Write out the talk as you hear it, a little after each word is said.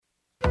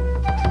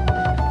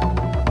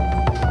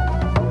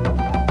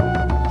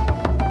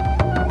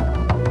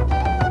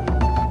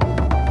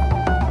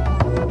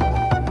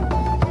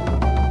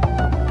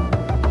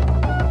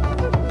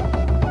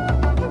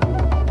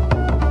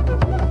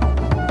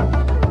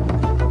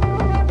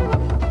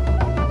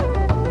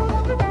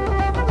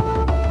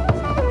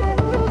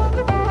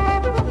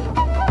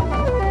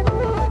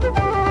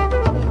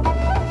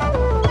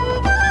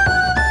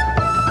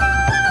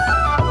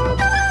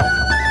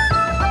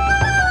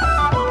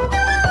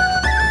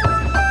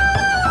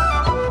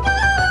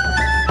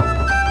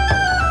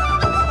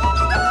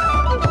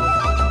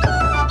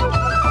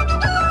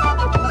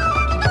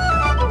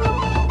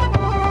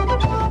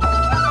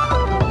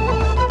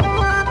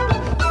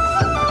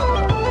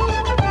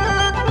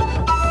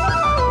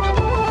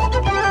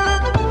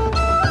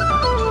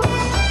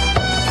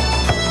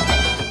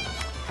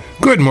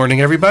Good morning,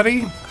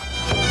 everybody.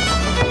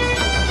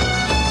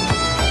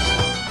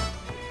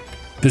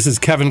 This is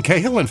Kevin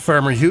Cahill and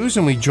Farmer Hughes,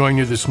 and we join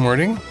you this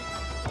morning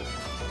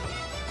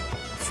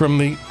from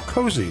the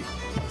cozy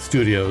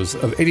studios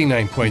of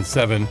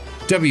 89.7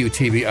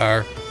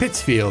 WTBR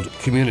Pittsfield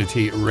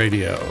Community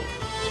Radio.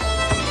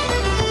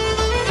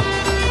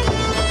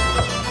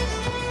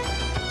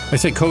 I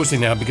say cozy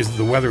now because of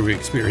the weather we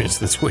experienced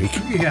this week.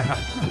 Yeah.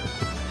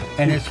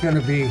 And it's going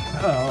to be,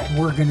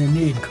 we're going to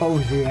need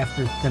cozy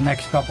after the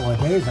next couple of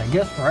days. I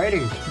guess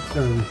Friday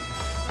or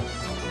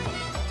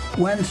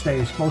Wednesday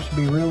is supposed to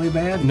be really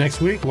bad.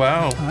 Next week?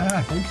 Wow.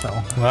 I think so.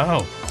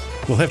 Wow.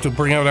 We'll have to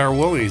bring out our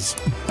woolies.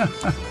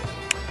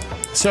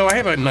 So I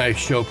have a nice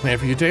show planned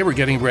for you today. We're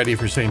getting ready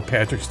for St.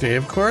 Patrick's Day,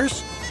 of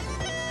course.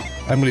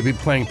 I'm going to be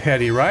playing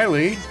Patty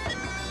Riley,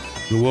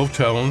 the Wolf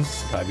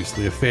Tones,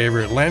 obviously a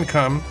favorite,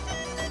 Lancome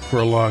for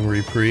a long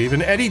reprieve,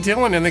 and Eddie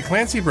Dillon and the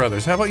Clancy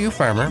Brothers. How about you,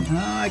 Farmer?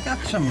 I got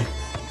some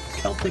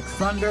Celtic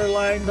Thunder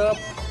lined up,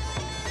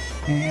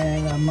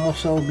 and I'm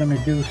also going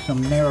to do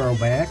some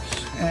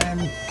narrowbacks,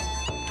 and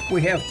if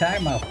we have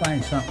time, I'll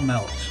find something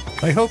else.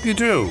 I hope you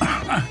do.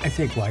 I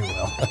think I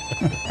will.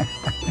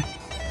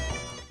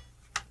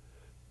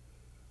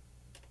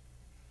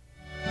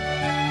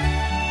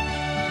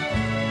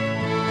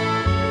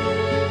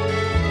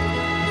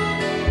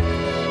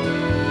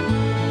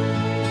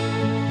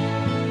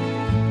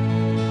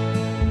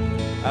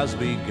 As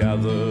we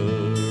gather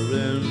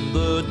in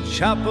the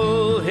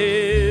chapel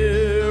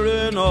here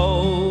in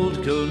old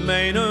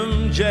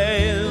Kilmainham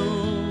jail,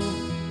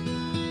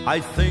 I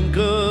think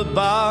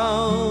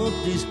about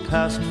these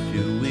past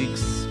few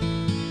weeks.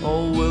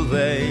 Oh, will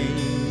they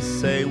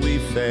say we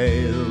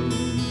failed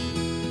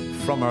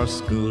from our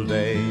school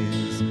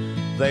days?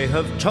 They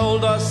have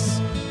told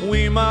us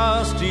we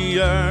must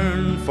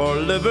yearn for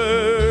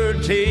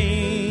liberty,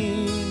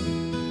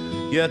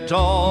 yet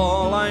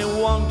all I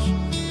want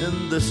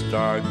in this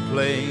dark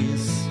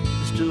place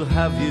is to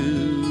have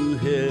you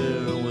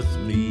here with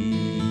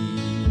me.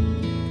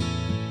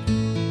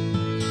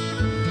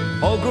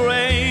 Oh,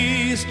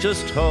 Grace,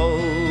 just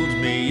hold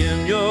me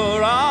in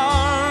your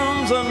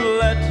arms and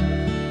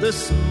let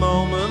this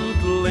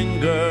moment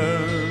linger.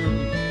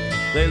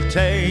 They'll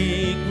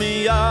take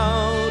me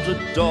out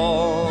at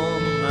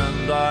dawn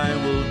and I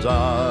will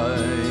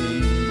die.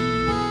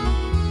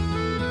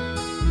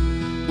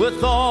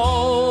 With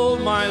all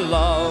my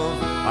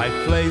love I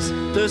place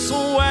this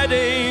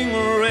wedding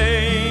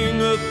ring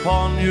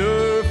upon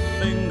your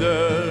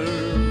finger.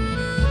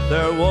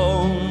 There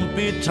won't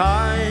be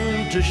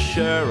time to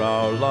share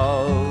our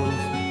love,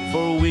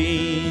 for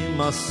we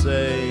must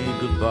say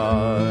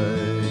goodbye.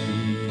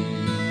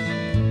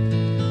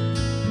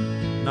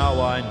 Now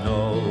I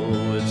know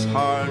it's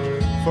hard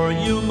for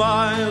you,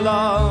 my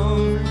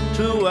love,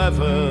 to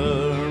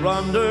ever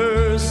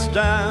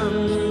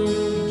understand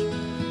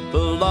the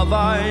love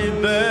I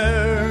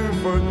bear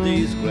for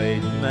these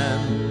great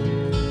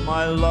men,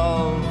 my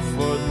love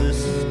for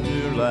this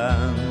dear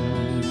land.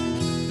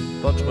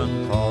 But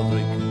when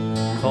Padraig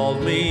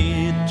called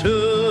me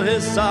to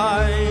his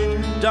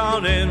side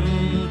down in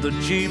the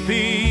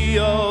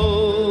GPO,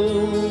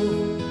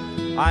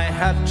 I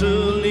had to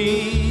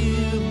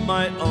leave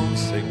my own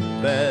sick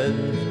bed.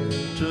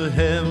 To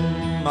him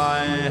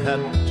I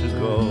had to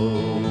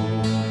go.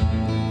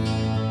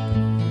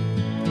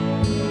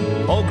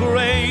 Oh,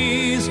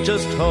 Grace,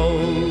 just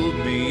hold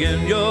me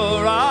in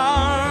your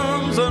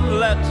arms and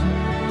let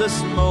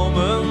this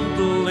moment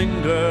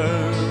linger.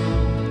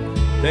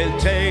 They'll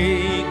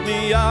take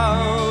me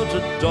out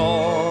at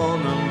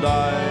dawn and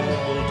I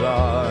will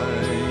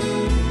die.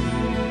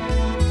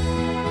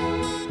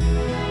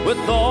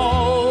 With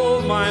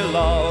all my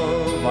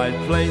love I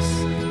place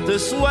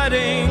this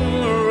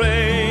wedding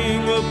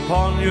ring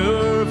upon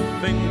your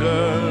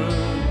finger.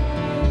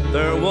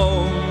 There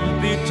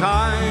won't be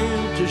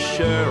time to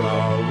share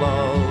our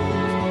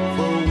love,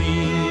 for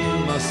we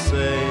must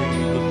say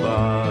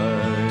goodbye.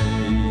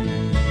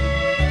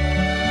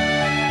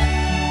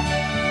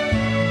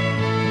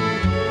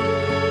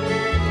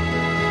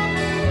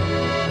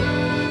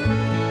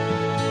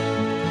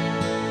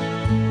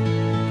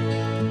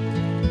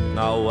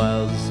 Now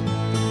as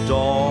the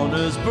dawn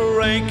is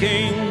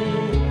breaking,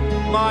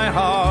 my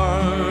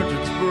heart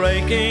is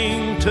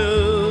breaking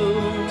too.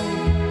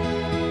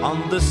 On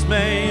this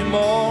May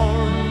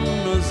morn,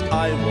 as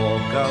I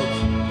walk out,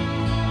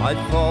 my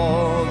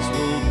thoughts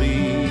will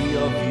be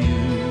of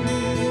you.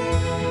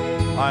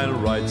 I'll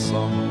write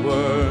some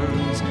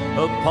words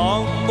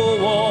upon the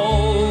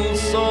wall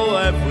so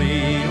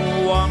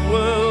everyone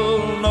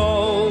will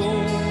know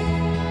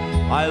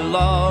I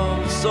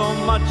love so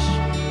much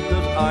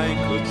that I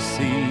could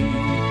see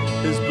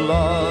his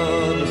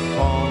blood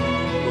upon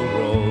the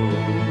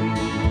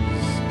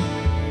rose.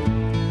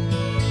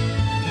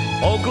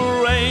 Oh,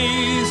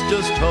 Grace,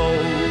 just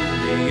hold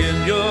me in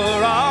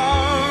your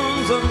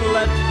arms and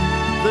let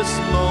this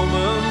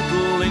moment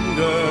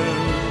linger.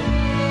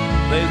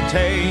 They'll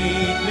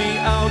take me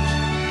out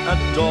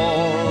at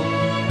dawn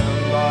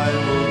and I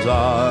will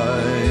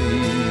die.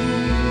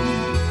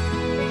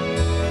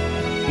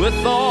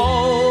 With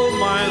all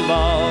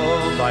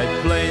love, I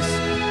place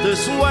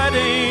this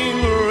wedding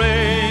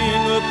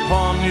ring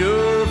upon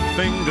your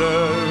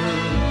finger.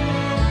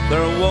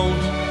 There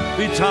won't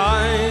be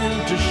time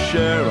to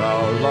share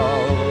our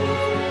love,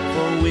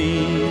 for we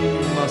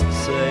must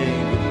say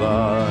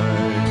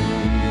goodbye.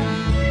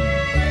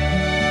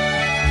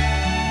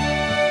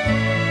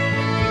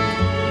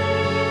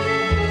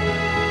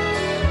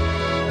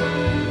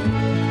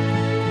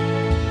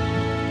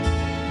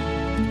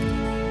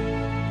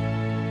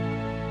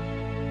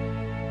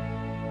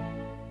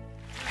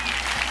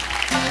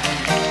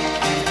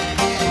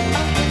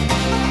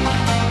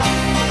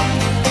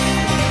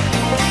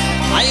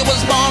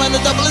 On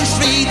the Dublin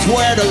street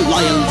where the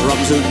lion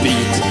drums would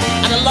beat,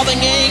 and the loving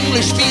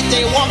English feet,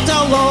 they walked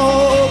all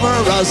over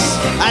us.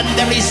 And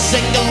every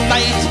single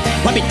night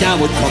when my dad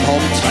would come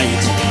home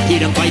tight,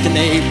 he'd invite the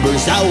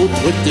neighbours out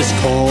with this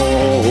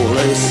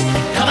chorus.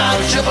 Come out,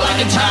 triple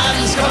like a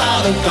trans, come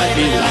out and fight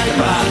me like a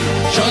man.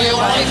 Show your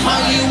wife how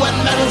you win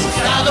medals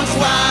down in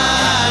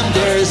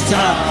Flanders.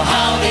 Tell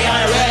how the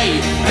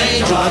IRA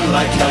made run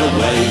like hell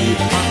away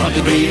from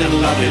the green and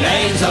lovely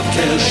lanes of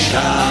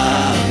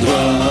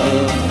Kilshandra.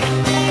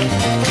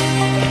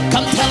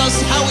 Tell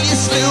us how you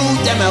slew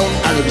them out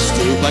Arabs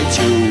 2 by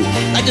 2,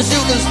 like the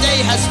Zulus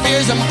they had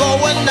spears and bow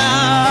and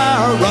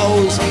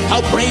arrows. How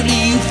bravely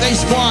you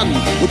faced one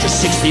with your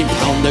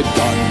 16-pounder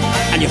gun,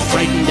 and you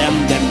frightened them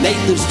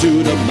natives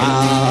to the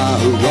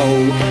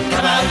marrow.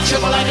 Come out,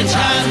 triple like a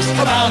trans,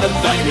 come out and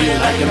fight me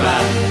like a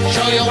man.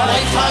 Show your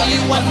wife how you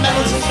won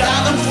medals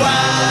down in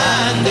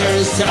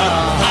Flanders.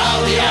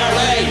 How the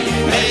IRA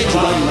made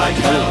run like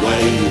hell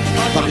away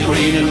from the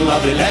green and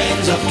lovely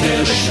lanes of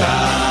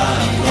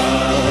Kilshandra.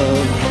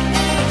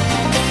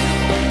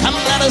 Come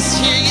let us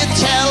hear you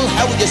tell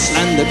how you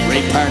slandered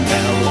Ray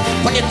Parnell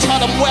when you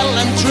taught him well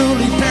and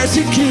truly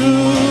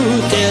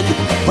persecuted.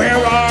 Where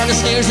are the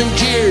sneers and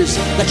jeers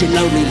that you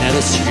loudly let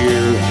us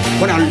hear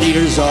when our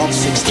leaders of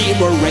 16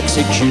 were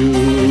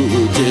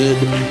executed?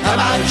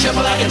 Come on,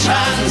 triple like a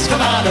trans,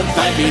 come on and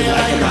fight me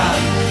like a man.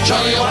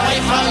 Show your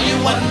wife how you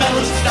won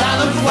medals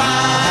down in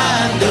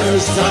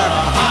Flanders.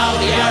 How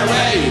the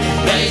IRA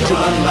made you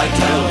run like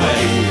hell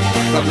away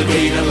from the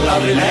green and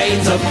lovely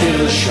lanes of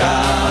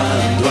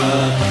Kilshandra.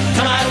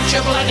 Come out,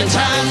 triple like a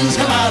trans,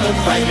 come out and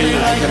fight me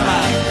like a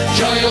man.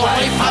 Show your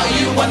wife how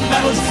you won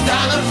medals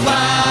down in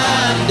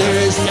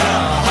Flanders.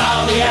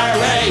 How the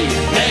IRA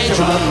made you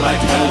run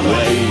like hell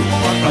away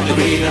from the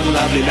green and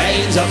lovely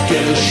lanes of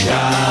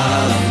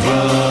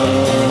Kilshandra.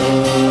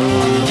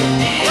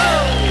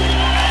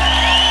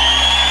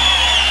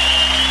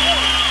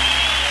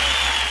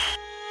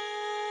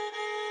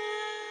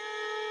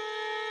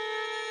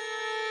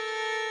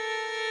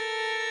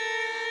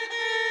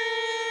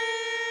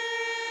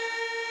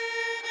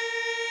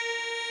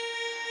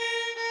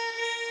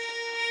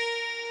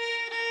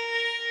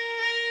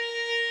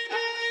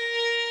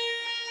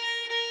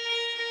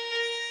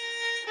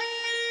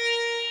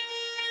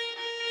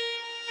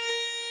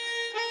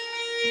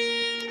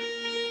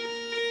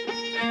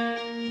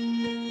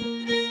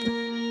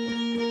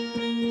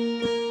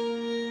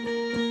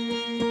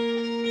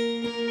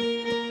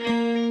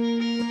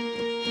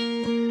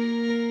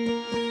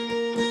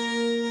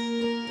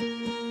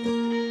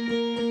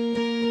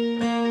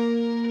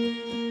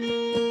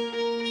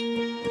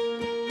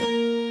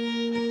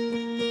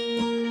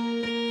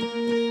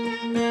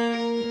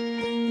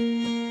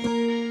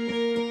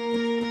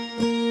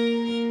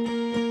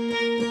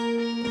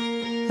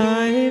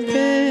 I've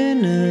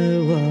been a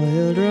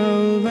wild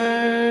rover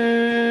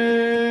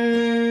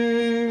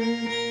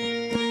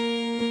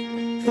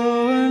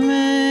for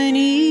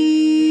many's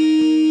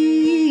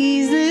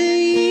the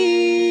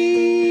year,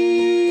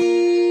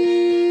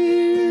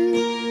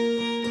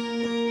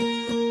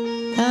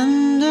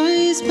 and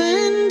I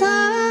spent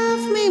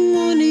half me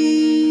money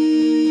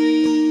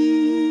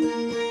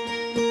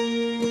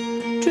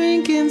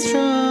drinking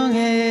strong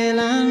ale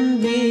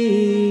and beer.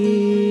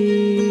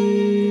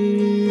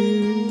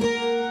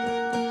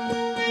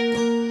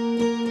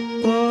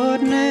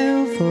 But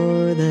now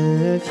for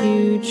the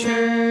future,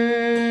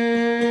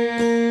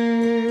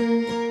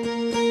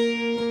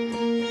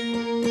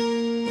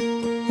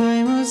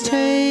 I must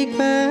take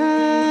better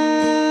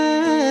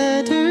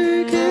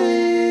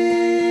care,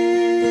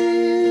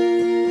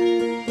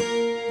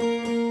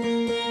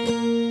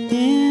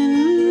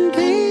 in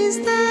case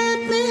that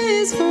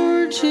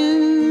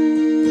misfortune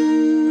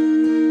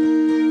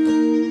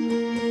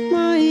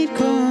might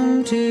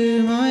come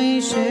to my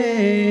share.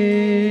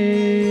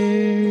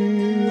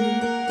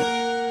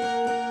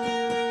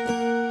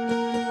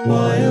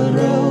 Wild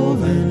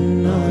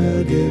roving,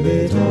 I'll give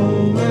it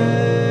over.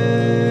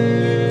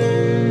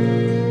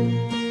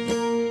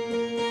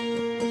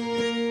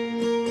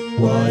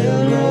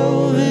 Wild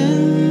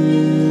roving,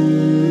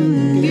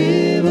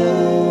 give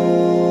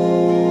all,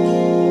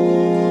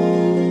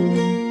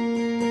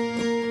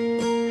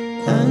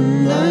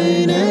 and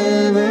I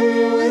never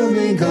will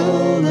be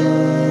called a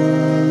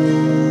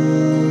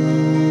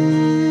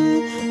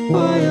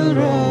wild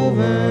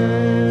rover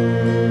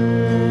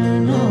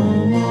no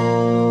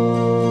more.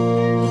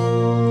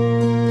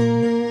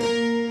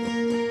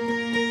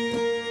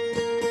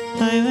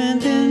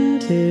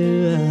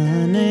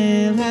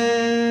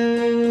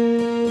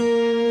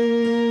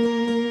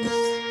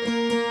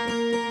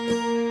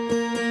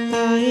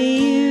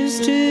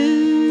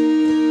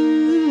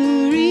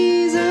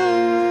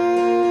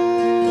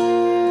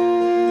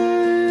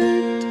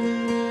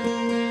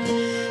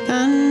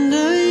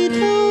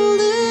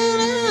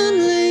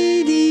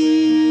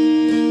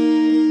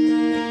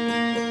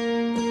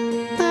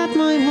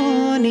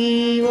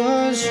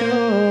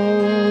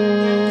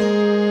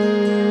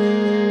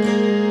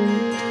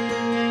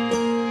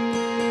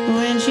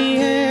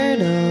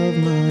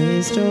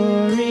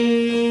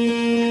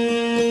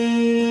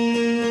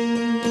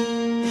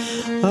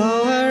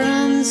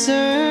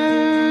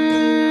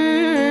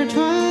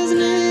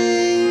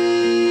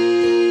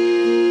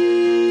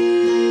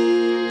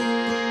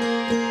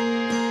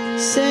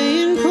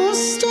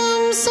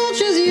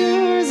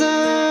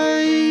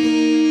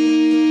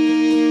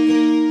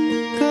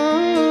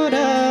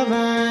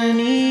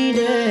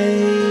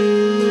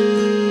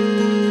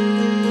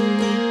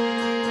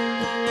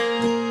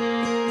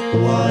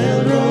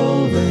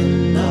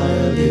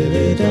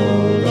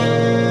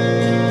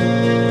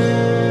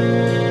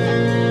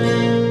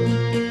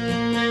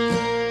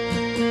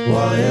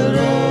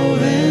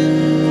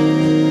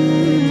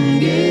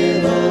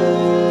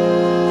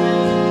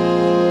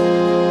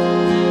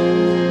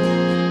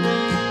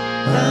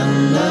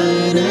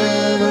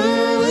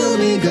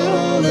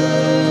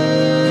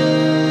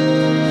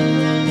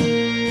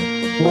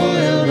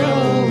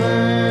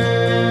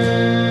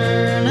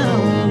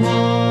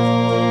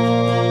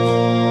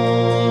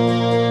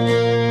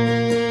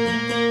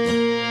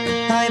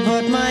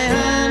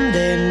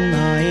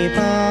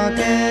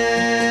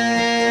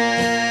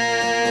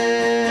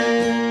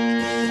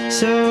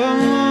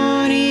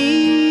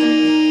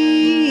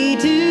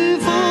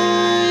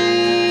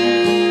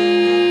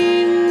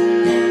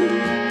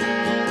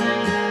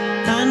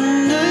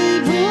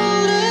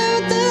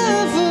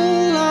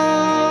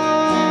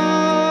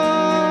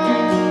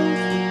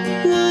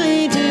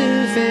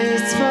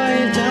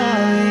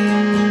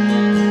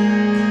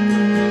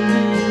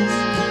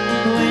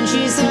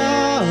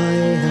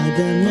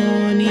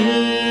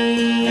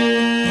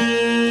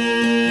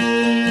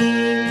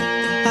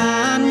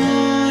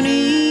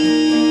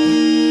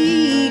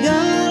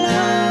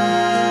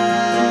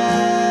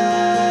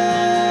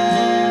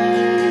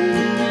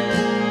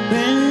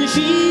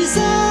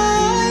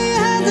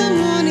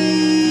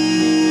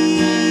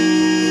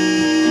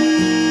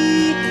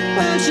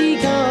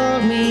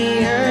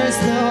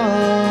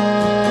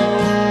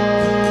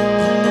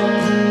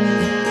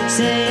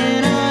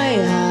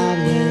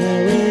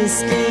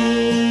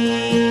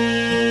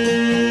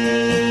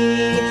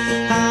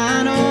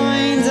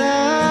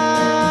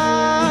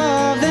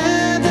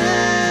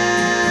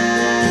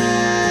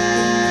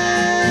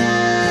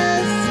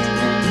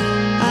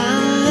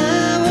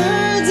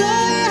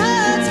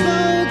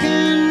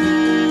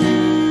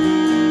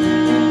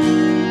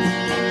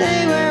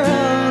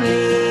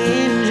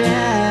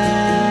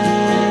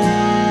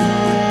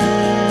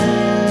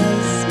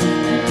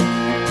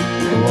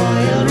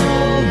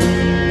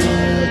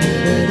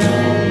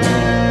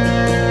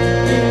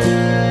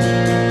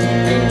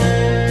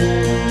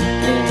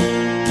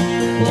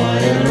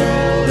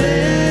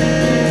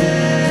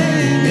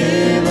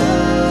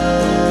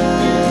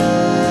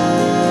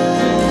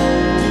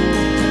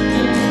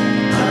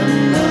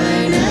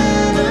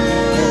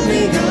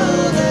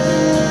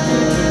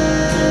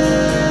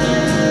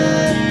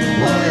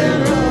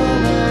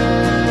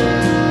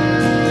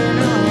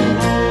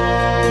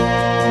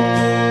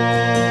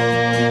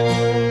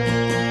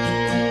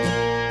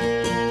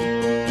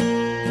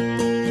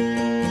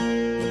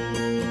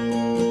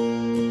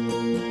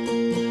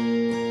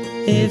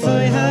 if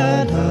I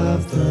had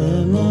half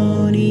the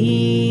money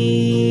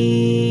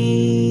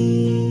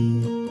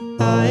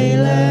I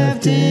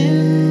left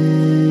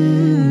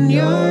in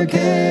your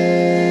care,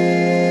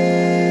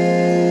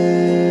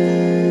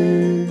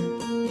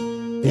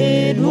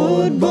 it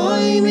would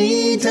buy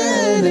me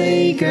 10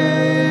 acres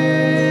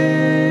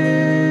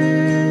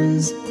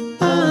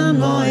and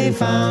my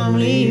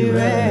family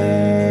rare.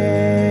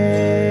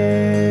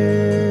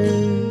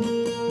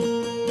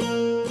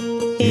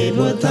 It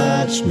would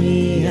thatch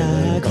me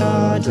a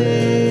cottage,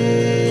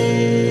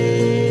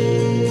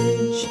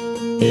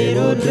 it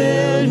would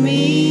build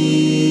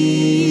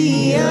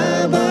me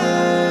a barn,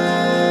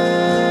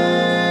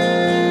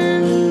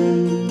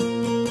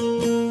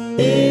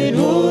 it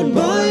would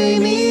buy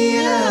me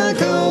a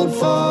coat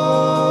for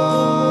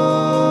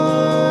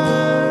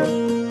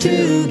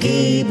to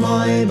keep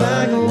my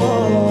back warm.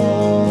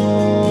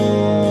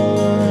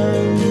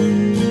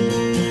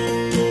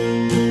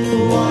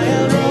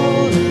 While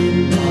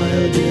rolling,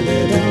 I'll give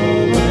it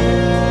over.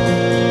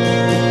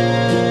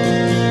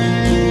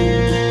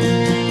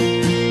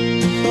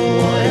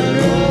 While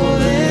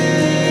rolling,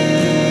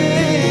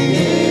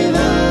 give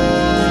up.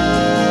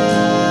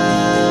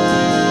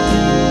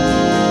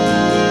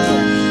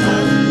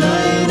 And I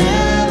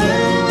never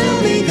will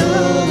be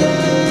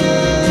covered.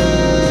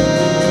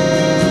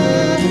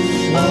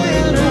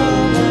 While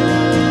rolling,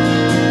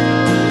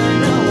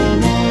 no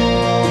more.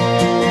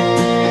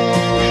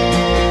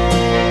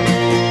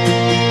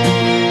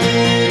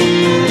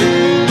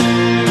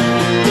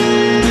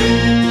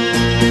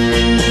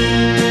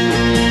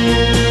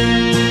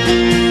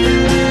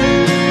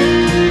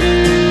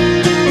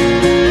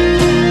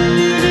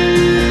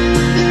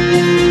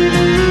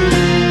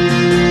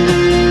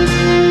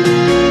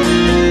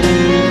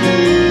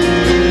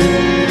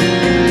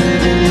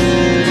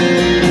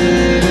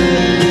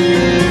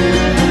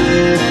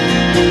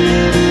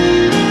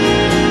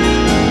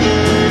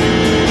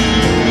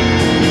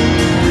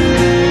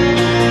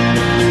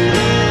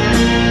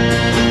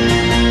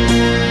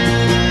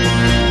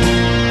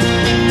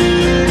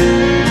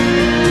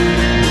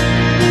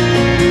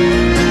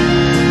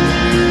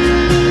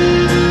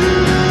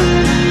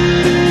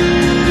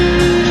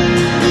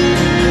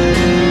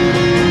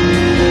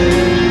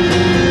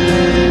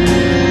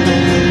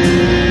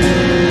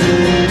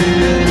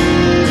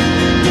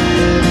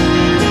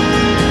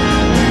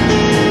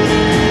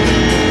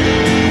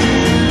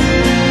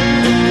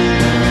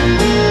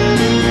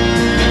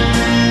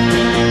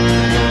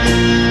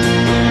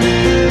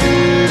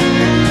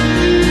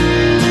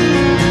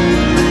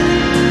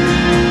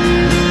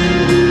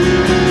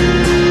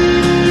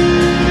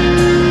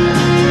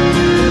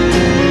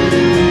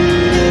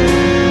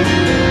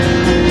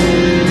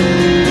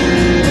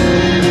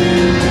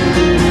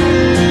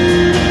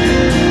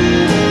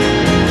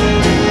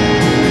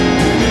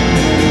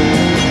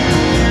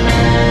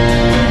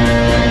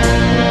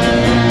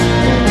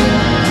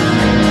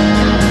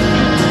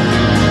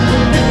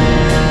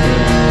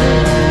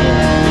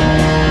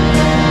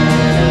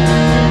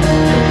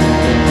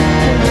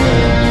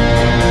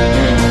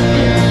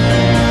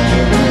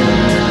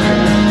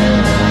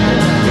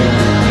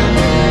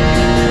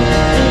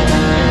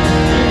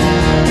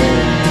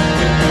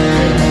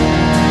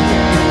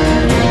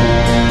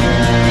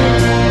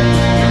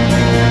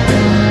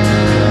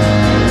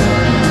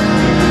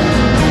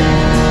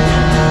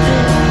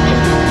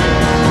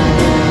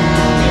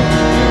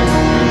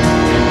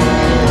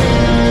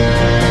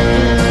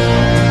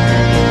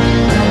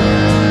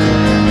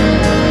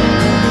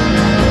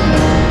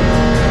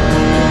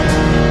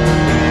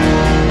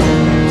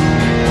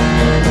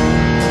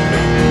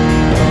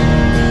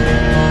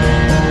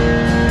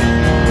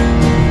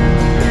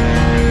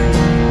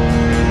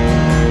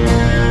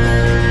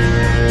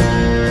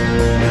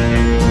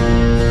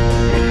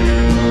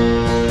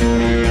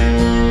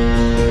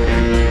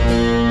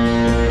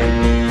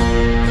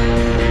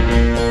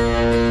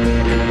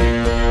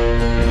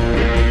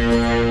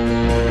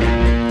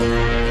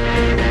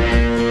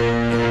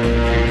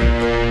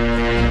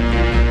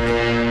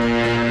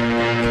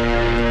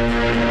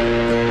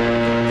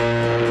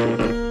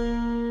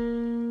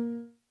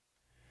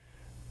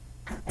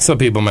 Some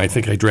people might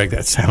think I drag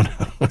that song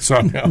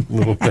out a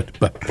little bit,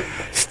 but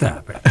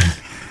Stop it.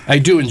 I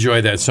do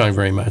enjoy that song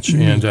very much,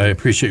 and I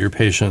appreciate your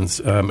patience.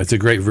 It's a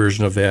great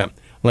version of that.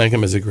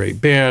 Lankham is a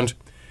great band,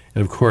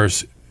 and of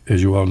course,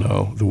 as you all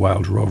know, The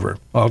Wild Rover.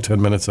 All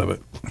 10 minutes of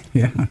it.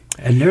 Yeah.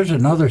 And there's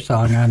another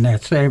song on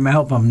that same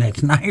album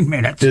that's 9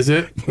 minutes. Is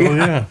it? Oh,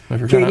 yeah. I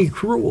forgot. Katie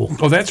Cruel.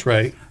 Oh, that's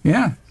right.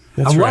 Yeah.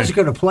 That's I right. was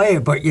going to play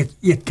it, but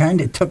you kind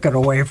of took it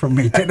away from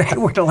me today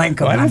with the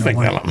Lankham. Well, I don't think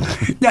that.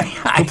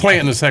 we'll play it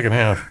in the second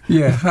half.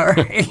 Yeah, all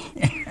right.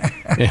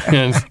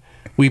 And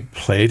we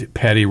played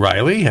Patty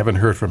Riley. Haven't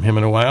heard from him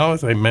in a while,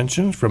 as I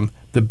mentioned, from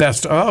the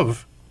best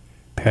of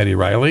Patty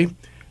Riley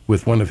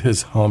with one of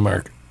his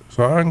Hallmark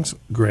songs,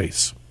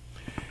 Grace.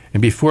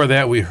 And before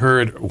that, we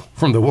heard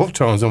from the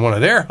Wolftones in one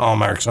of their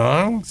Hallmark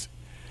songs,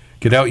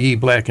 Get Out Ye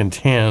Black and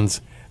Tans.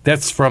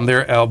 That's from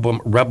their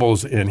album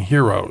Rebels and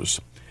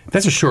Heroes.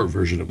 That's a short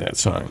version of that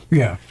song.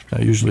 Yeah.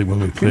 Usually when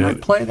we play Did I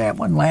it. play that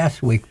one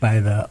last week by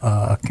the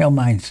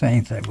Kilmine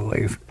Saints, I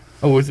believe?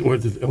 Oh,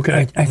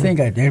 okay. I think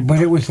I did, but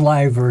it was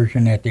live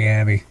version at the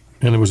Abbey.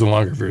 And it was a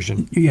longer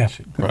version. Yes,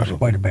 it was Wow.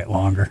 quite a bit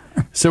longer.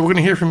 So we're going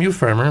to hear from you,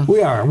 Farmer.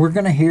 We are. We're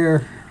going to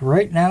hear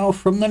right now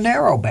from the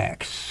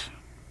Narrowbacks.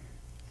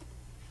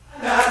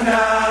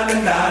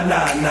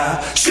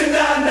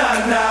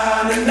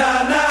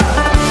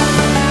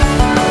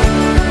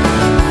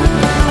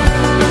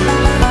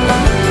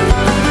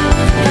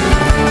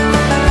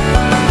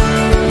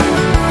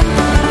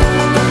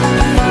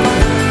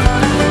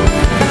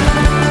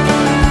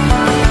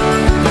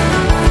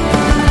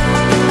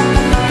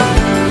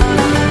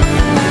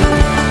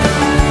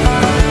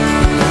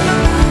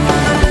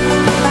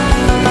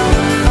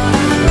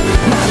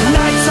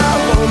 Nights are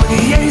warm and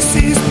the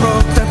AC's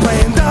broke. They're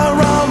playing the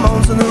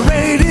Ramones on the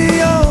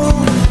radio,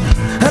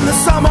 and the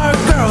summer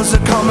girls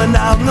are coming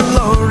out on the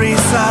Lower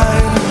East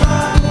Side.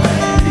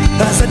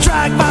 As I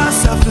drag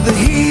myself through the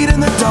heat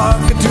and the dark,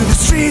 and through the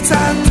streets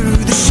and through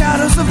the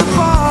shadows of the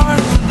bar,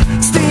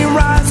 steam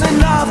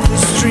rising off the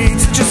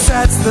streets, it just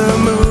sets the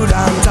mood.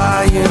 I'm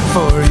dying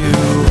for you.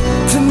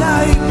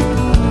 Tonight,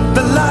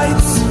 the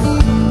lights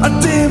are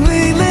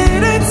dimly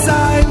lit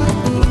inside.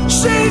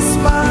 She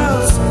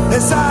smiles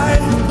as I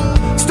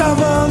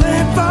stumble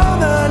in from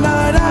the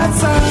night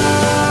outside.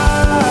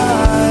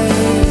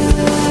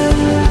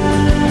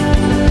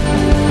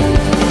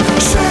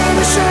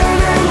 Shining,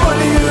 shining, what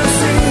do you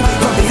see?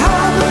 From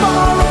behind the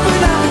bar,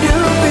 open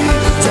Avenue B.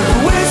 Take a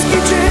whiskey,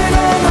 gin,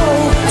 and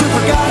old to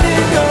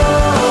forgotten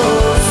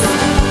ghosts.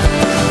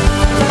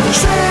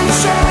 Shining,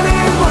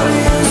 shining, what do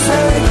you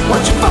say?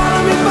 Won't you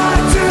follow me back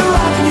to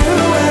Avenue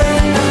A?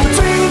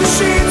 Between the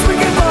sheets, we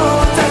can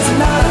both dance the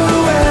night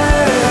away.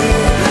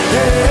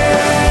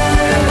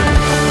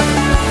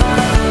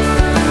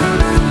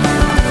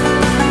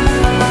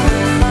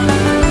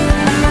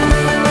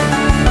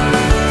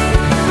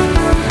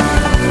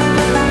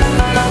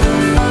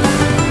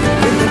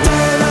 In the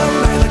dead of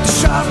night, like the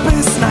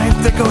sharpest knife,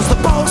 there goes the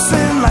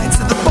pulsing lights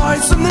of the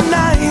boys from the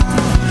night.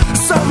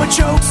 Summer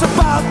jokes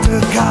about the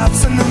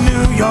cops and the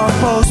New York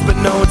Post, but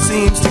no one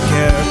seems to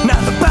care. Now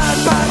the band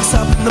backs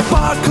up and the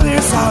bar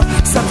clears out,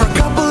 except for a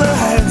couple of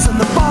heads in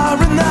the bar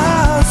in the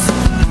house.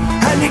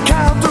 And you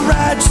count the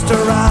register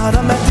out,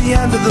 I'm at the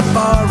end of the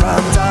bar,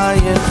 I'm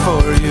dying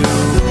for you.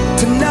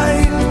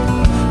 Tonight,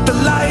 the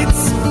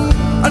lights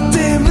are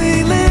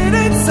dimly lit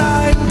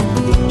inside.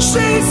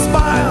 She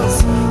smiles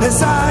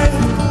as I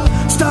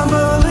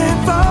stumble in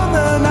from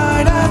the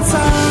night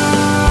outside.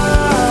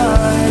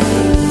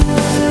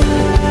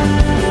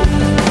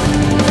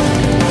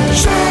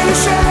 Shining,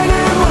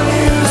 shining, what do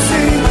you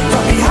see?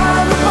 From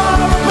behind the bar,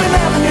 open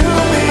Avenue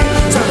B.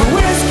 Serve a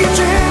whiskey,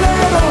 gin,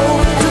 and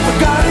old to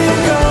forgotten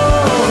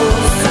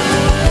ghosts.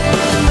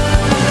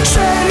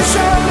 Shining,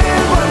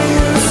 shining, what do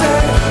you say?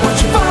 Won't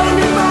you follow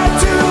me back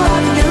to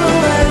Avenue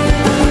A?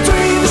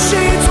 Between the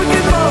sheets, we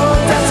can both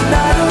dance the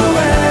night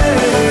away.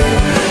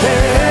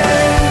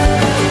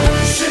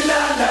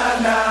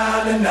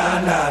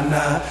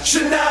 Sha-na-na-na-na-na-na.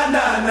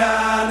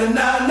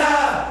 Sha-na-na-na-na-na-na.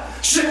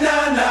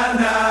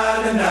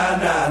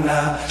 Sha-na-na-na-na-na-na.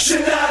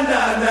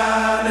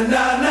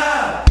 Sha-na-na-na-na-na-na.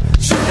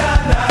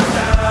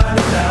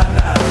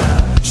 Sha-na-na-na-na-na-na.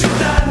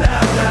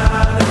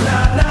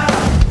 Sha-na-na-na-na-na-na.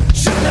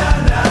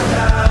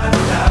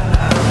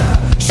 Sha-na-na-na-na-na-na.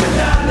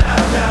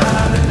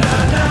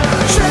 Sha-na-na-na-na-na.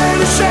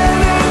 Shining,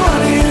 shining, what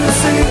do you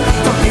see?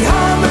 From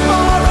behind the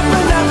bar up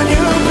an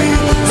Avenue B.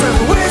 Serve a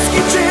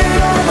whiskey,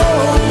 gin, and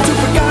old to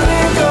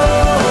forgotten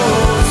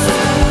ghosts.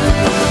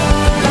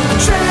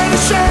 Shining,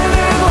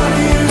 shining, what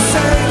do you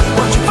say?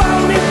 Won't you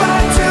follow me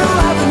back to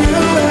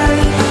Avenue A?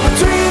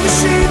 Between the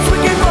sheets, we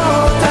can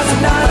both dance the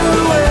night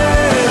away.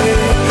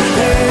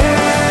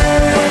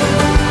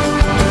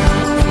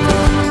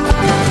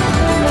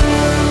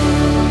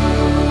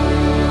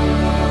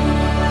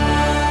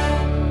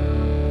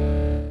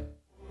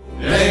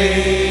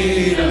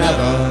 They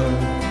never,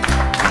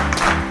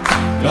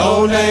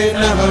 no, they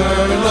never,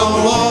 no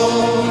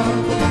more.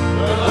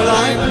 But I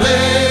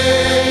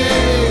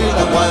play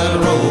the wild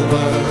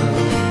rover,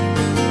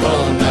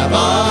 but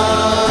never,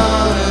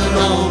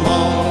 no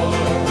more.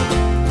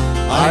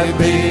 I've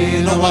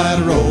been a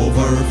wild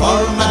rover for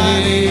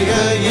many a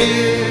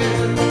year.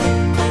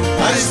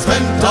 I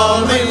spent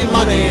all my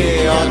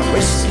money on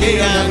whiskey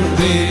and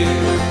beer.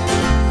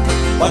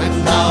 But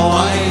now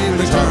I'm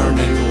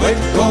returning with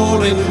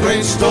gold in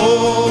great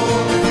store,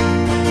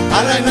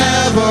 and I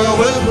never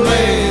will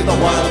play the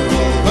wild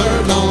rover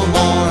no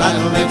more.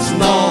 And it's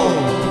no,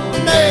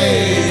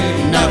 they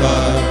never,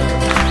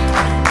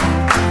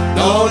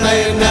 no,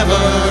 they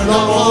never, no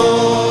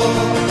more.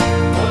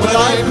 Will I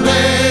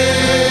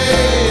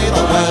play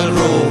the wild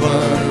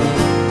rover?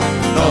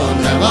 No,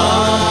 never,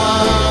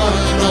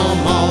 no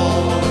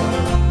more.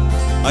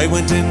 I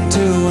went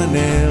into an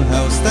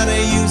alehouse that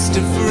I used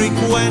to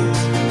frequent,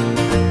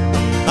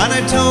 and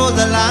I told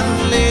the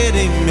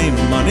landlady me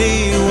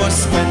money was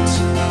spent.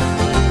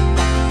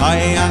 I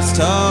asked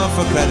her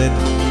for credit,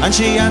 and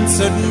she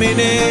answered me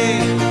nay.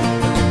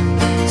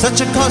 Such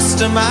a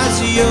custom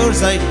as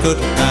yours I could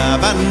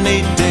have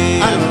any day.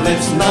 And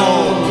it's no,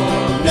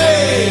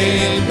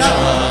 nay,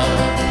 never.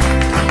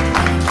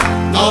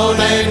 No,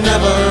 nay,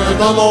 never,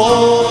 no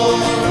more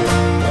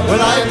will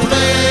I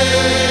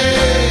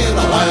play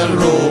the wild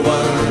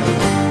rover.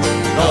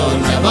 No,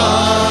 never,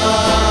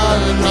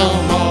 no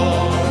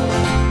more.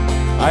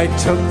 I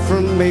took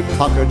from me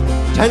pocket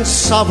 10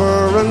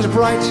 sovereigns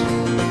bright,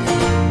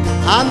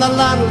 and the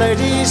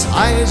landlady's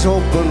eyes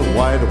opened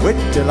wide with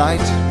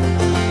delight.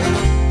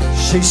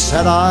 She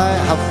said, I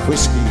have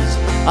whiskies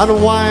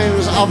and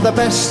wines of the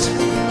best,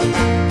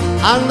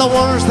 and the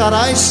words that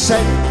I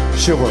said,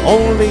 she were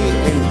only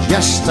in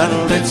jest.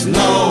 And it's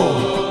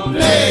no,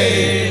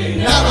 nay,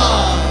 never.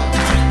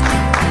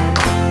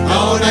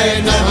 No,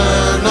 nay,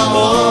 never, no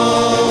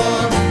more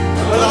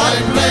will I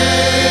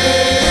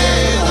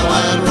play the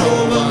wild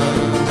rover.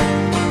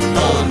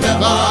 No,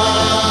 never,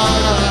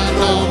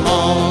 no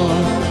more.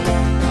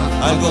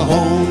 I'll go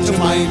home to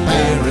my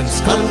parents,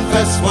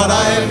 confess what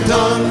I've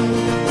done,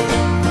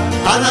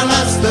 and I'll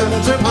ask them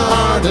to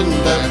pardon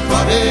their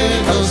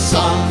prodigal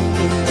son.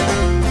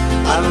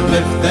 And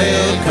if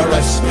they'll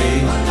caress me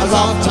as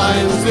oft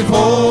times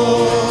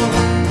before,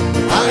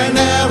 I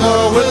never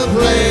will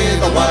play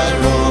the wild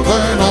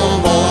rover no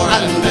more.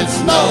 And it's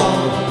no,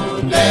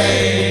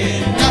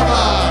 nay,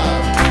 never.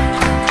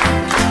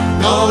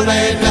 No,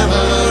 nay,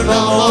 never, no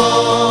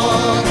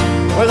more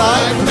will I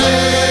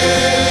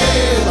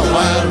play the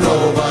wild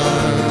rover.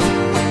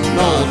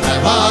 No,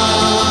 never,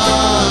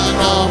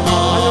 no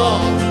more.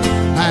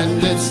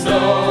 And it's no,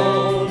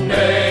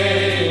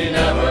 nay,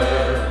 never.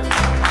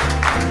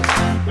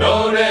 No,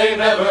 nay,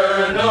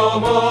 never, no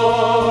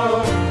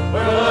more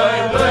will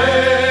I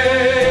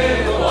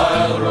play the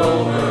wild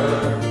rover.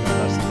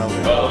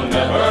 No,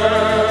 never,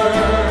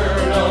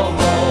 no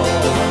more.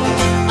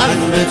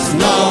 And it's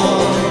no,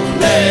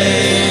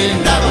 nay,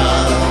 never.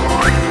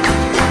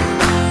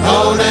 No,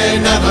 nay,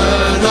 never,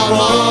 no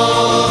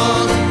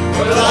more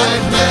will I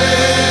play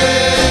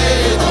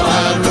the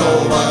wild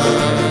rover.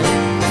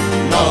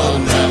 No,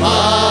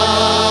 never,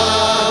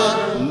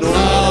 no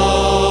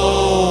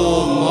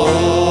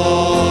more.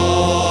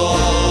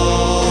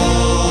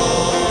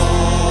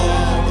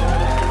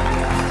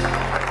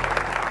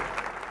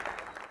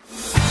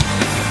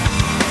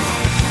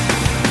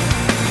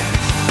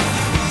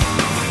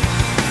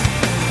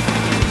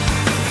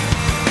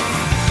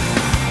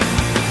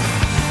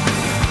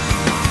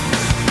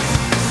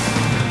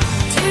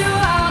 To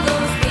all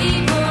those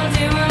people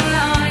doing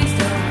lines,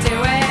 don't do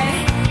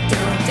it,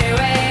 don't do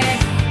it.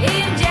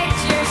 Inject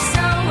your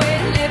soul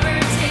with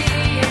liberty,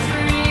 it's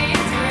free,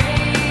 it's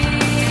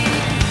free.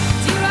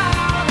 To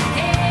all the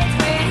kids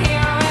with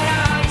heroin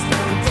eyes,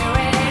 don't do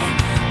it,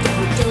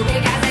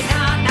 because it's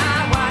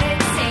not what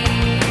it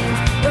seems.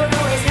 No,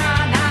 no, it's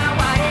not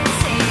what it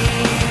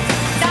seems.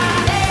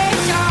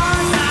 Salvation,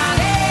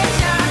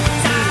 salvation,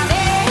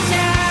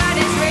 salvation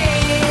is free.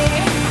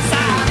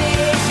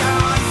 Salvation,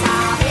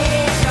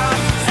 salvation,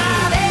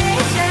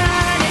 salvation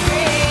is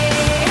free.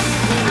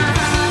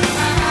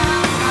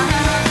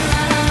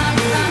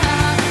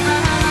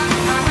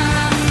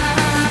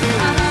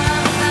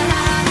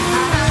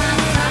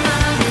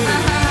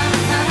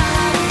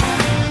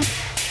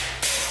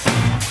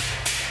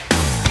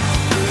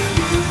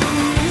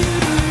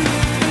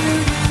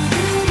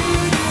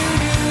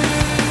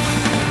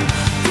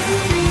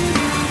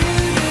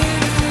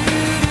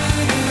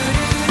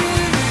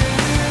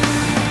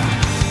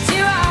 To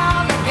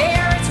all the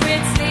parents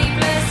with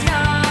sleepless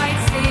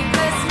nights,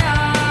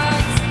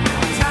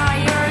 tie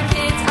your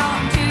kids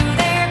onto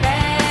their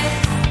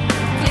beds,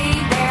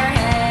 clean their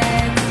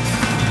heads.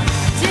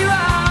 To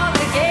all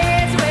the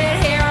kids with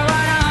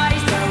heroin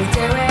eyes, don't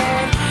do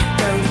it,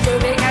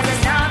 because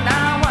it's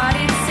not what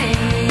it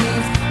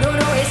seems. No,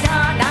 no, it's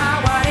not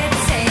what it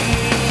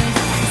seems.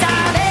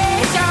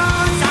 Salvation,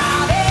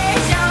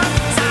 salvation,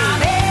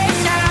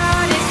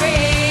 salvation is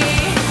free.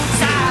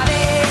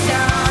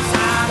 Salvation,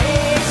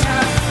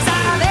 salvation,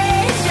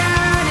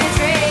 salvation is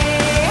free.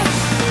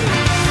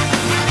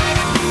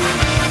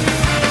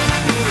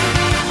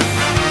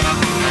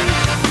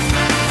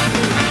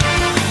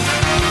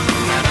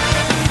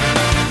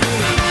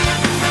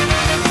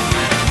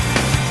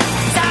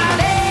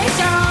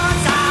 Salvation,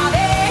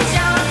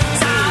 salvation,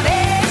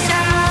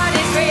 salvation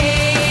is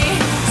free.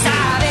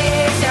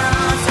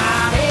 Salvation,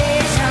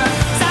 salvation,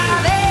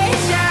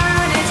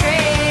 salvation is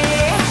free.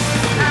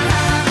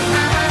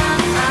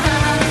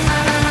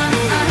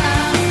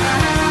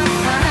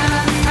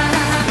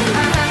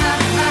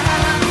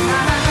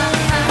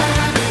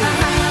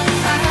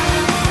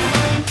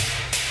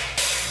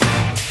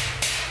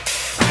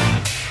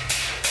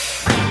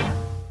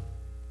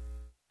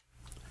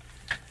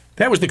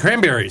 That was the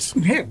Cranberries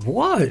It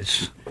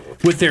was.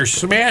 with their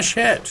smash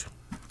hit,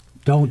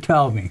 Don't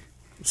tell me.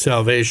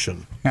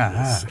 Salvation.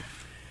 Uh-huh.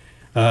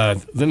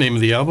 The name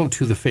of the album,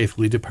 To the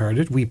Faithfully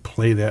Departed. We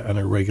play that on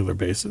a regular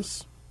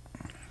basis.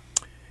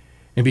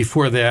 And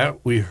before that,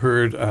 we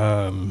heard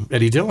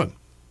Eddie Dillon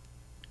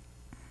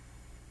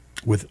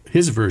with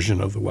his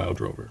version of The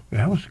Wild Rover.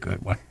 That was a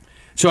good one.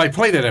 So I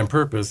play that on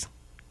purpose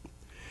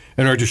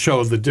in order to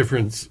show the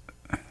different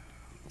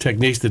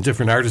techniques that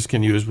different artists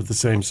can use with the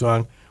same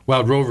song.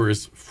 Wild Rover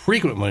is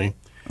frequently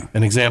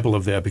an example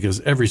of that because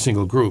every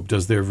single group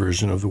does their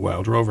version of the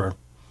Wild Rover.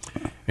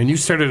 And you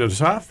started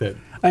us off that.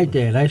 I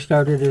did. I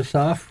started us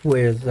off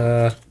with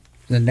the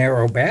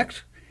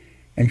Narrowbacks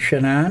and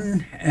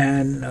Shannon,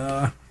 and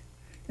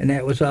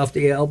that was off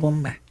the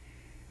album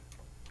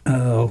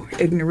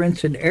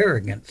Ignorance and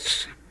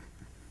Arrogance.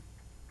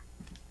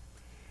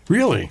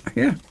 Really?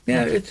 Yeah.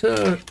 It's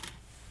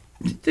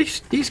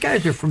these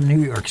guys are from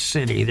New York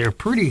City. They're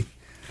pretty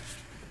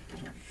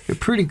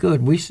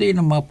good. We seen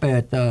them up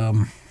at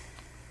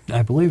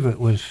I believe it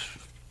was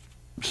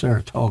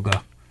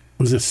Saratoga.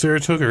 Was it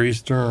Saratoga or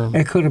East Durham?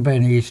 It could have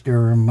been East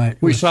Durham.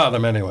 We saw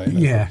them anyway. That's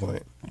Yeah, the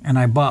point. and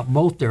I bought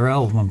both their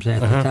albums at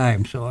the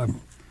time, so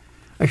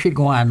I should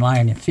go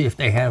online and see if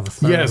they have a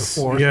third or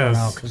fourth one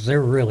out, because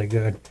they're really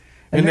good.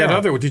 And that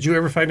other, did you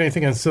ever find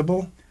anything on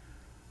Sybil?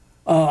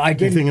 I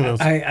didn't. Anything else?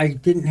 I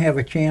didn't have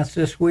a chance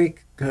this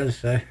week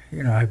because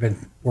I've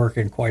been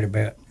working quite a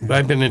bit.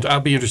 I'll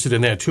be interested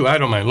in that too. I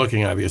don't mind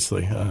looking,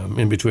 obviously,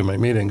 in between my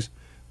meetings.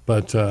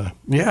 But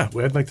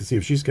I'd like to see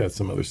if she's got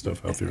some other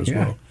stuff out there as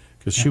well,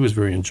 because she was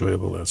very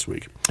enjoyable last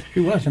week. She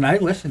was, and I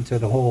listened to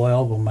the whole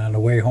album on the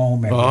way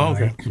home.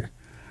 Okay.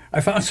 I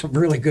found some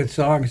really good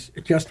songs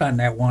just on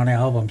that one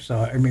album. So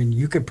I mean,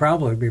 you could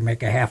probably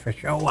make a half a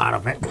show out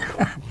of it.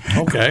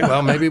 Okay,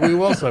 well, maybe we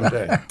will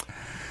someday.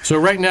 So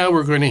right now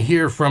we're going to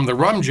hear from the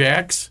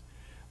Rumjacks.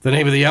 The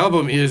name of the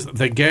album is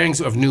The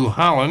Gangs of New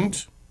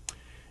Holland.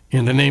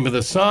 And the name of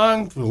the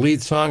song, the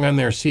lead song on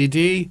their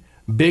CD,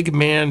 Big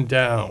Man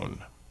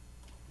Down.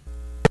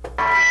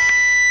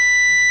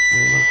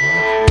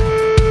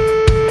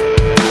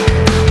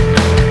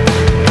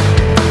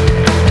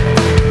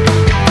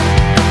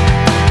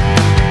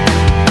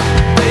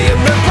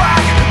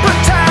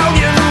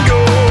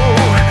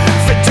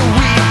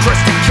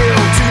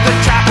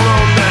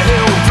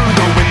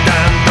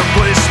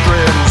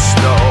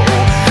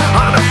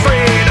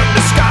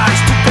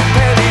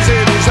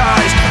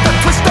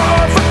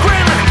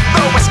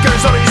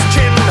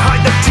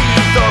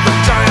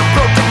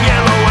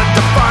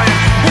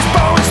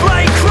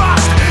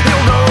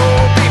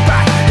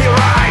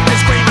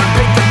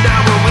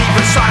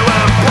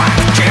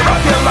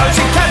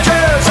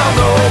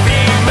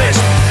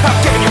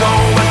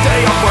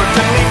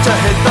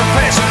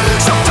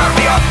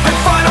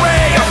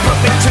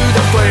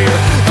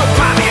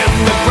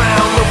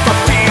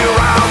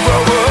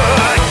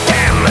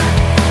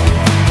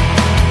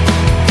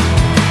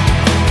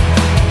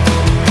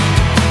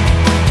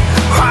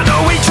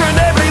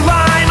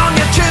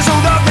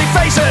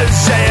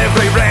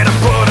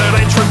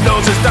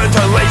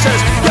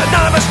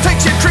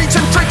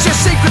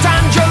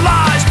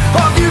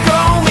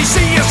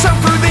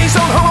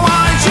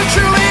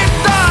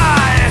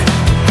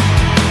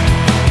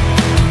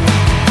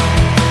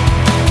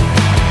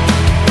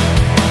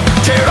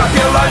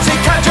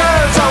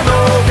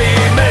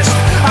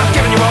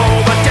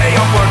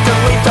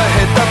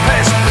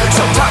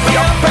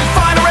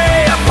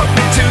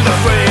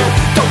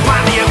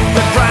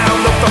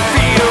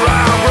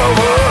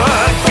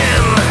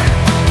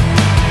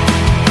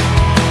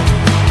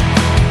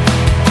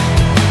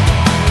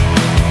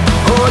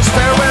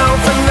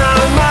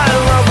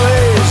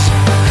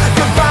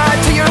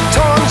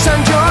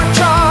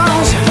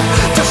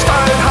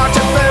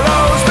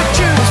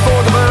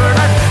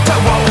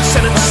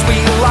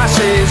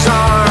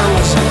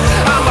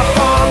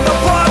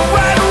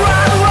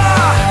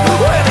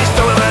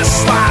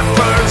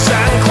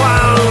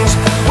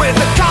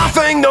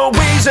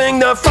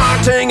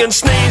 And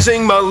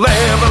sneezing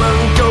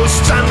malevolent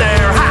ghosts and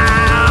their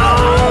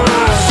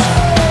hounds.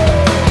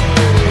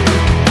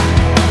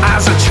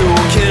 As a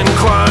choking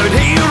crowd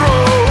he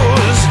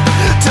rose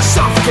to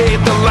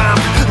suffocate the lamp.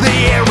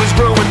 The air was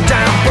growing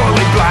damp,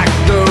 boiling black,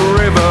 the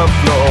river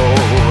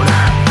flowed.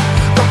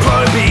 The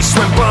blind beast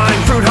went blind,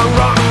 fruit hung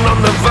rotten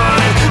on the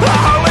vine. The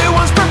holy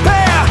ones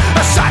prepare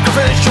a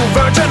sacrificial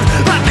virgin.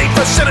 The need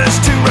for sinners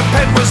to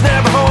repent was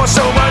never more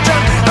so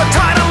urgent. The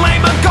tired and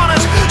lame and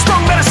goners,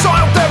 strong men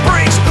soiled their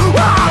breeks.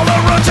 All the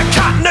roads are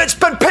cut and it's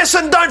been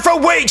pissing down for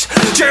weeks.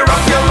 Cheer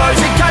up your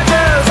lousy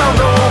catchers, I'll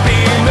no be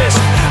missed.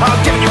 I'll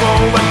give you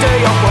all a day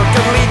of work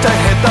and lead to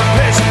hit the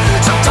piss.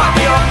 So tie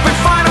me up and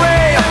find a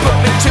way and put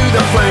me to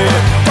the flame.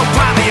 Don't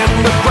plant me in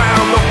the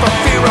ground, look for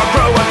fear I'll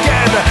grow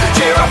again.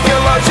 Cheer up your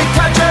lousy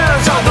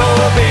catchers, I'll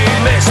no be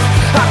missed.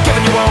 I've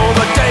given you all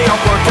a day of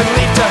work and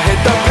lead to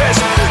hit the piss.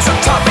 So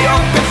tie me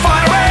up and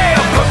find a way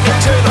and put me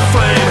to the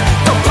flame.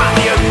 Don't plant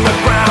me in the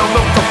ground,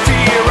 look for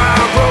fear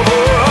I'll grow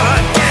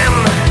again.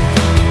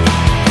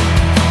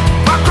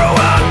 I'll grow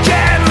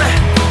again.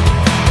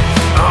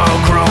 I'll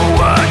grow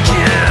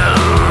again.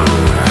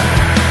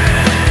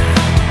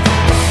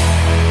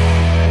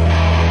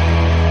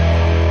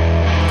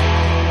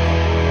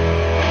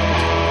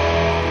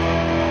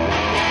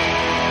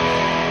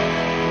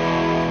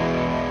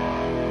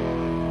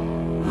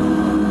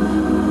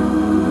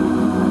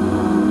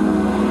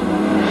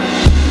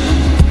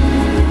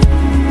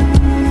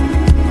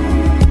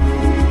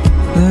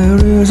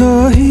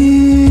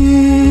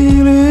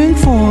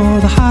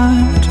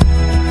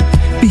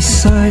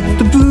 beside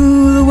the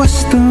blue of the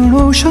Western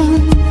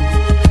Ocean,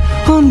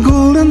 on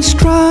golden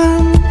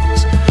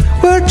strands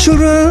where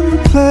children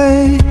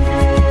play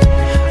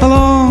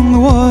along the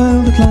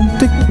wild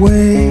Atlantic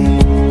way.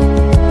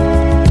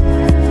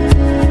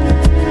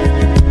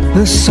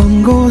 The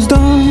sun goes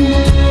down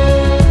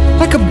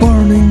like a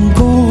burning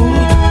gold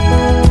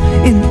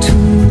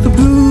into the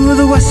blue of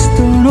the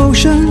Western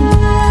Ocean.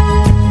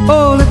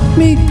 Oh, let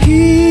me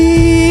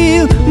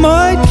heal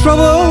my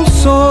troubled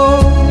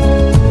soul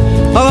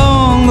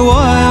along the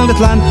wild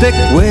Atlantic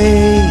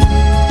way.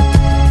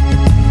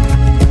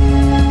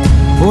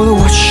 Oh, the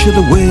wash of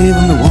the wave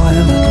on the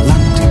wild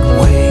Atlantic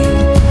way,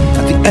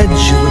 at the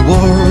edge of the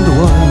world, the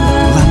wild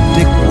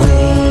Atlantic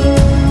way.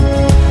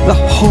 The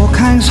hawk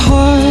hangs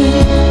high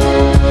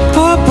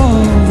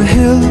above the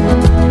hill,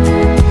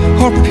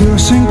 her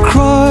piercing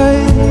cry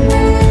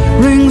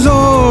rings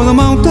o'er the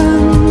mountain,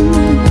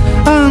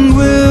 and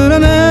will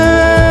an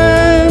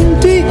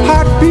empty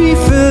heart be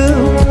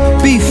filled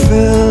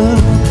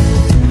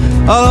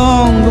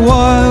along the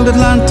wild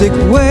Atlantic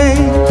way,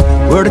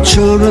 where the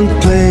children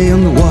play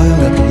on the wild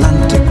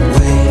Atlantic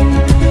way.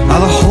 Ah,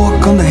 the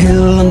hawk on the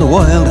hill on the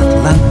wild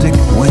Atlantic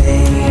way.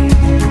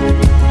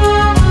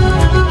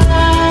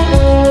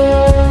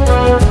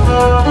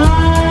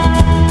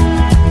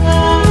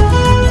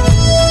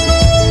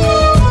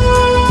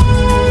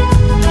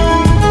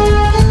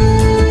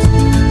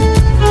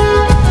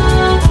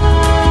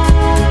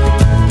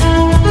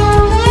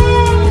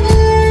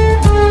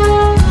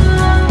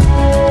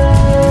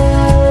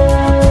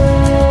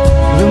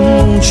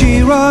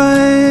 She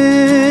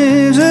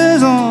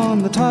rises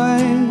on the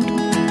tide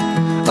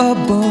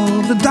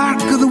above the dark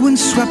of the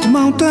windswept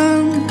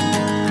mountain,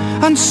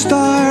 and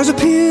stars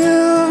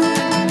appear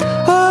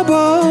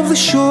above the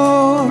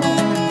shore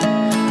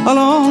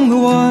along the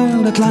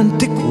wild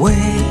Atlantic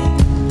way.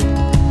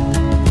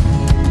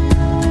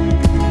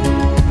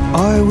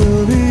 I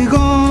will be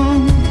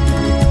gone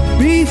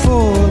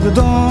before the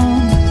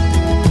dawn.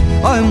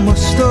 I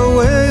must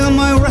away on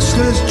my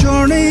restless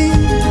journey.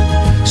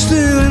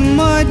 Still in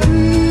my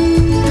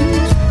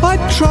dreams I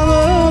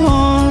travel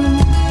on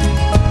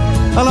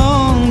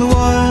along the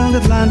wild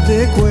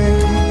Atlantic way.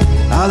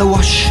 Ah, the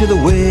wash of the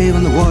wave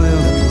on the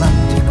wild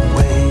Atlantic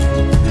way,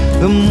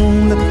 the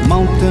moonlit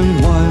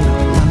mountain wild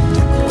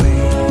Atlantic way,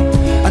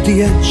 at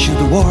the edge of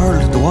the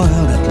world, the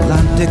wild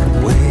Atlantic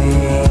way.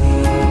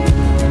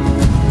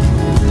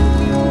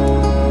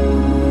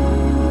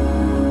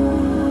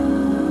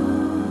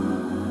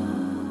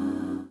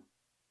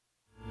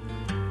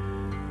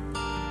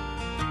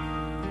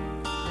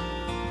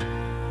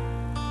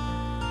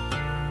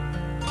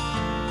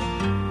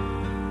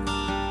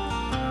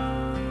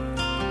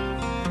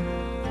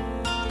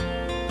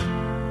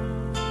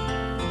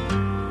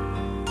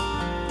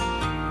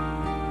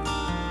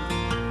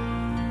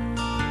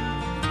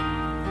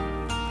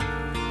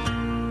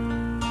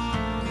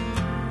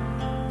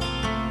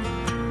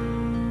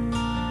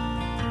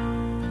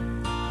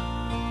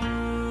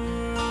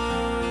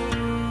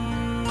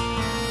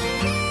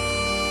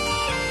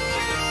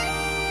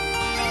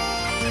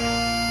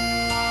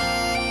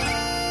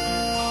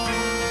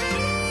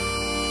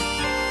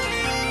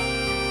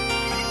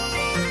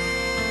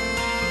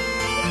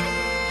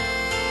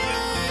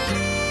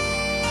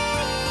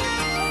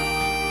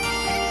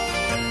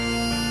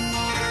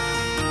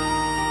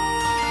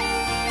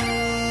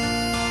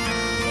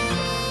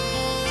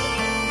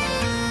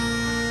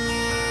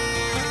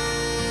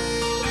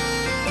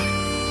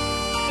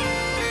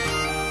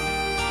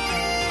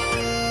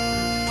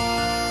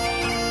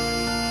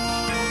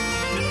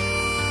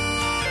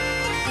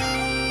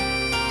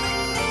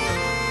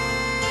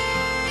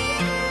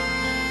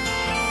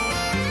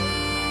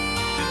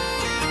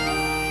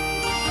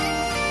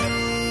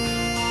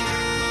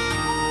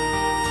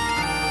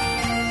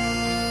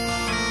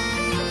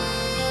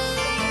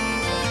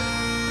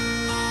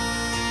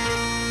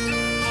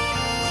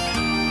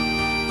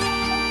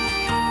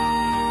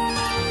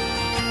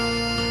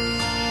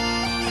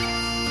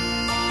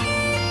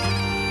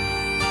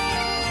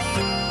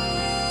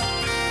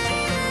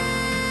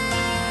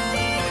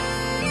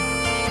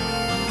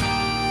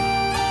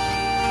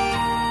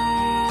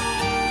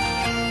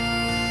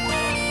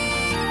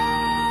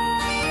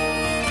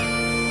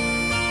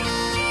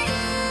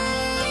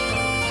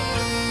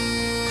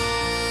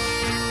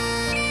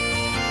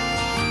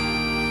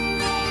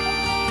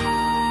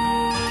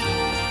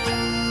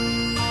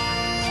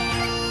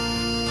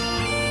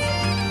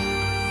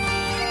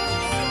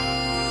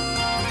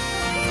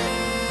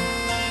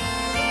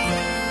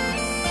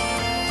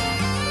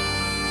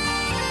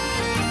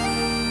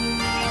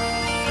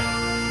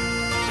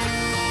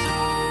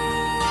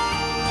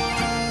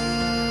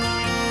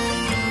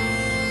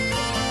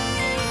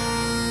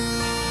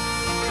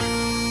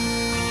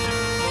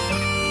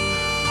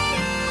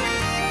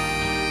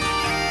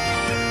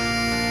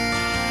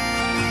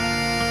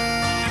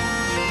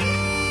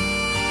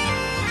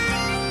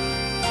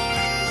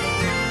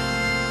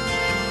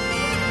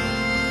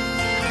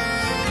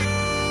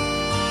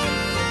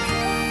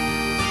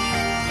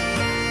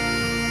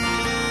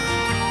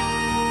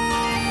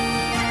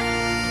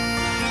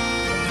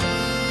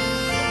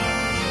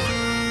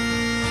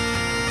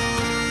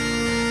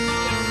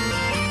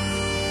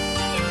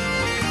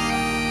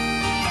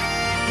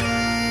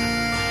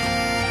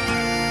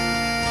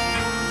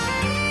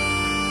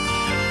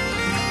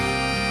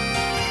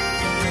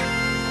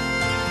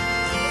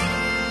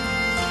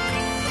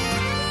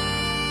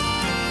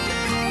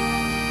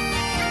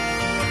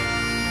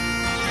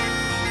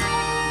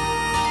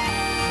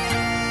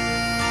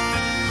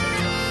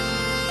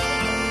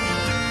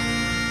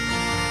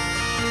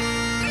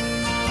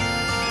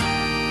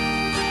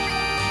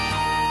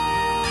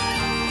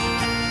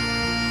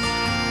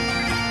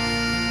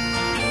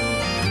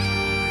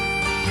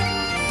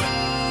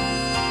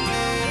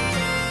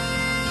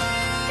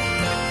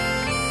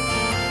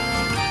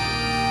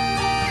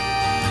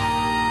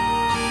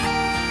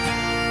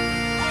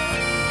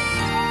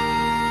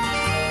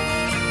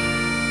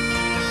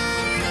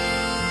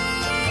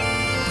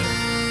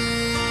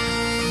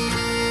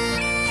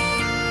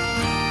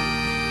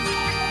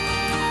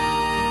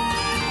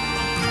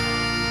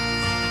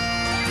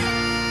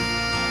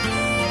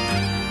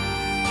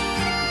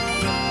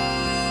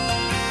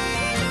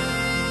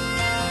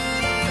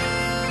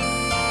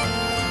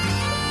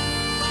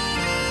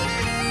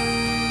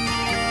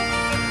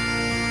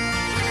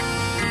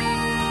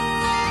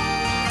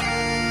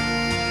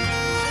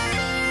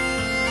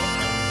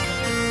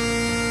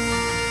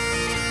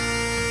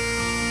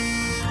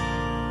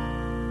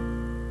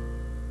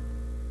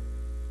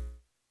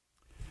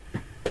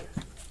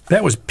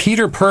 That was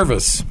Peter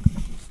Purvis.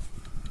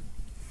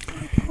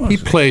 He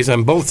plays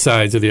on both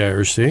sides of the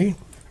Irish Sea.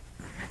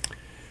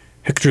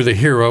 Hector the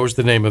Hero is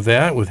the name of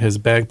that, with his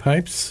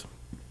bagpipes.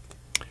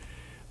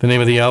 The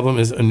name of the album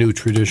is A New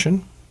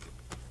Tradition.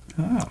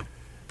 Oh,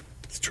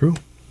 It's true.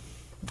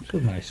 it's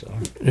a nice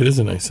song. It is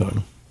a nice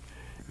song.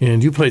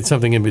 And you played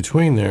something in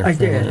between there. I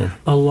from, did.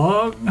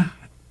 Along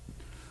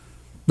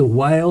the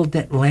Wild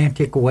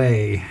Atlantic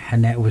Way,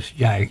 and that was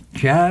by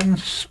John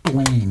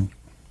Spillane.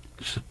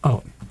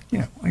 Oh,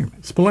 yeah, wait a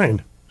minute.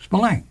 Spillane.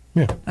 Spillane.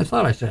 Yeah. I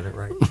thought I said it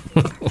right.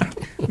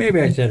 Maybe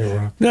I said it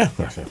wrong. Yeah,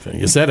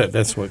 you said it.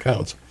 That's what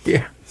counts.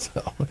 Yeah.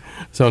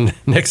 So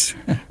next,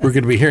 we're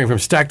going to be hearing from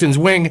Stockton's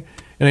Wing.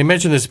 And I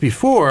mentioned this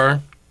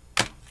before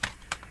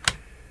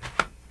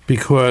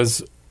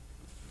because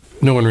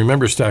no one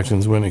remembers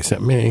Stockton's Wing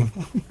except me.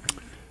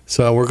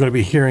 So we're going to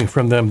be hearing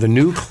from them the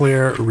New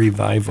Clare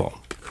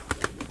Revival.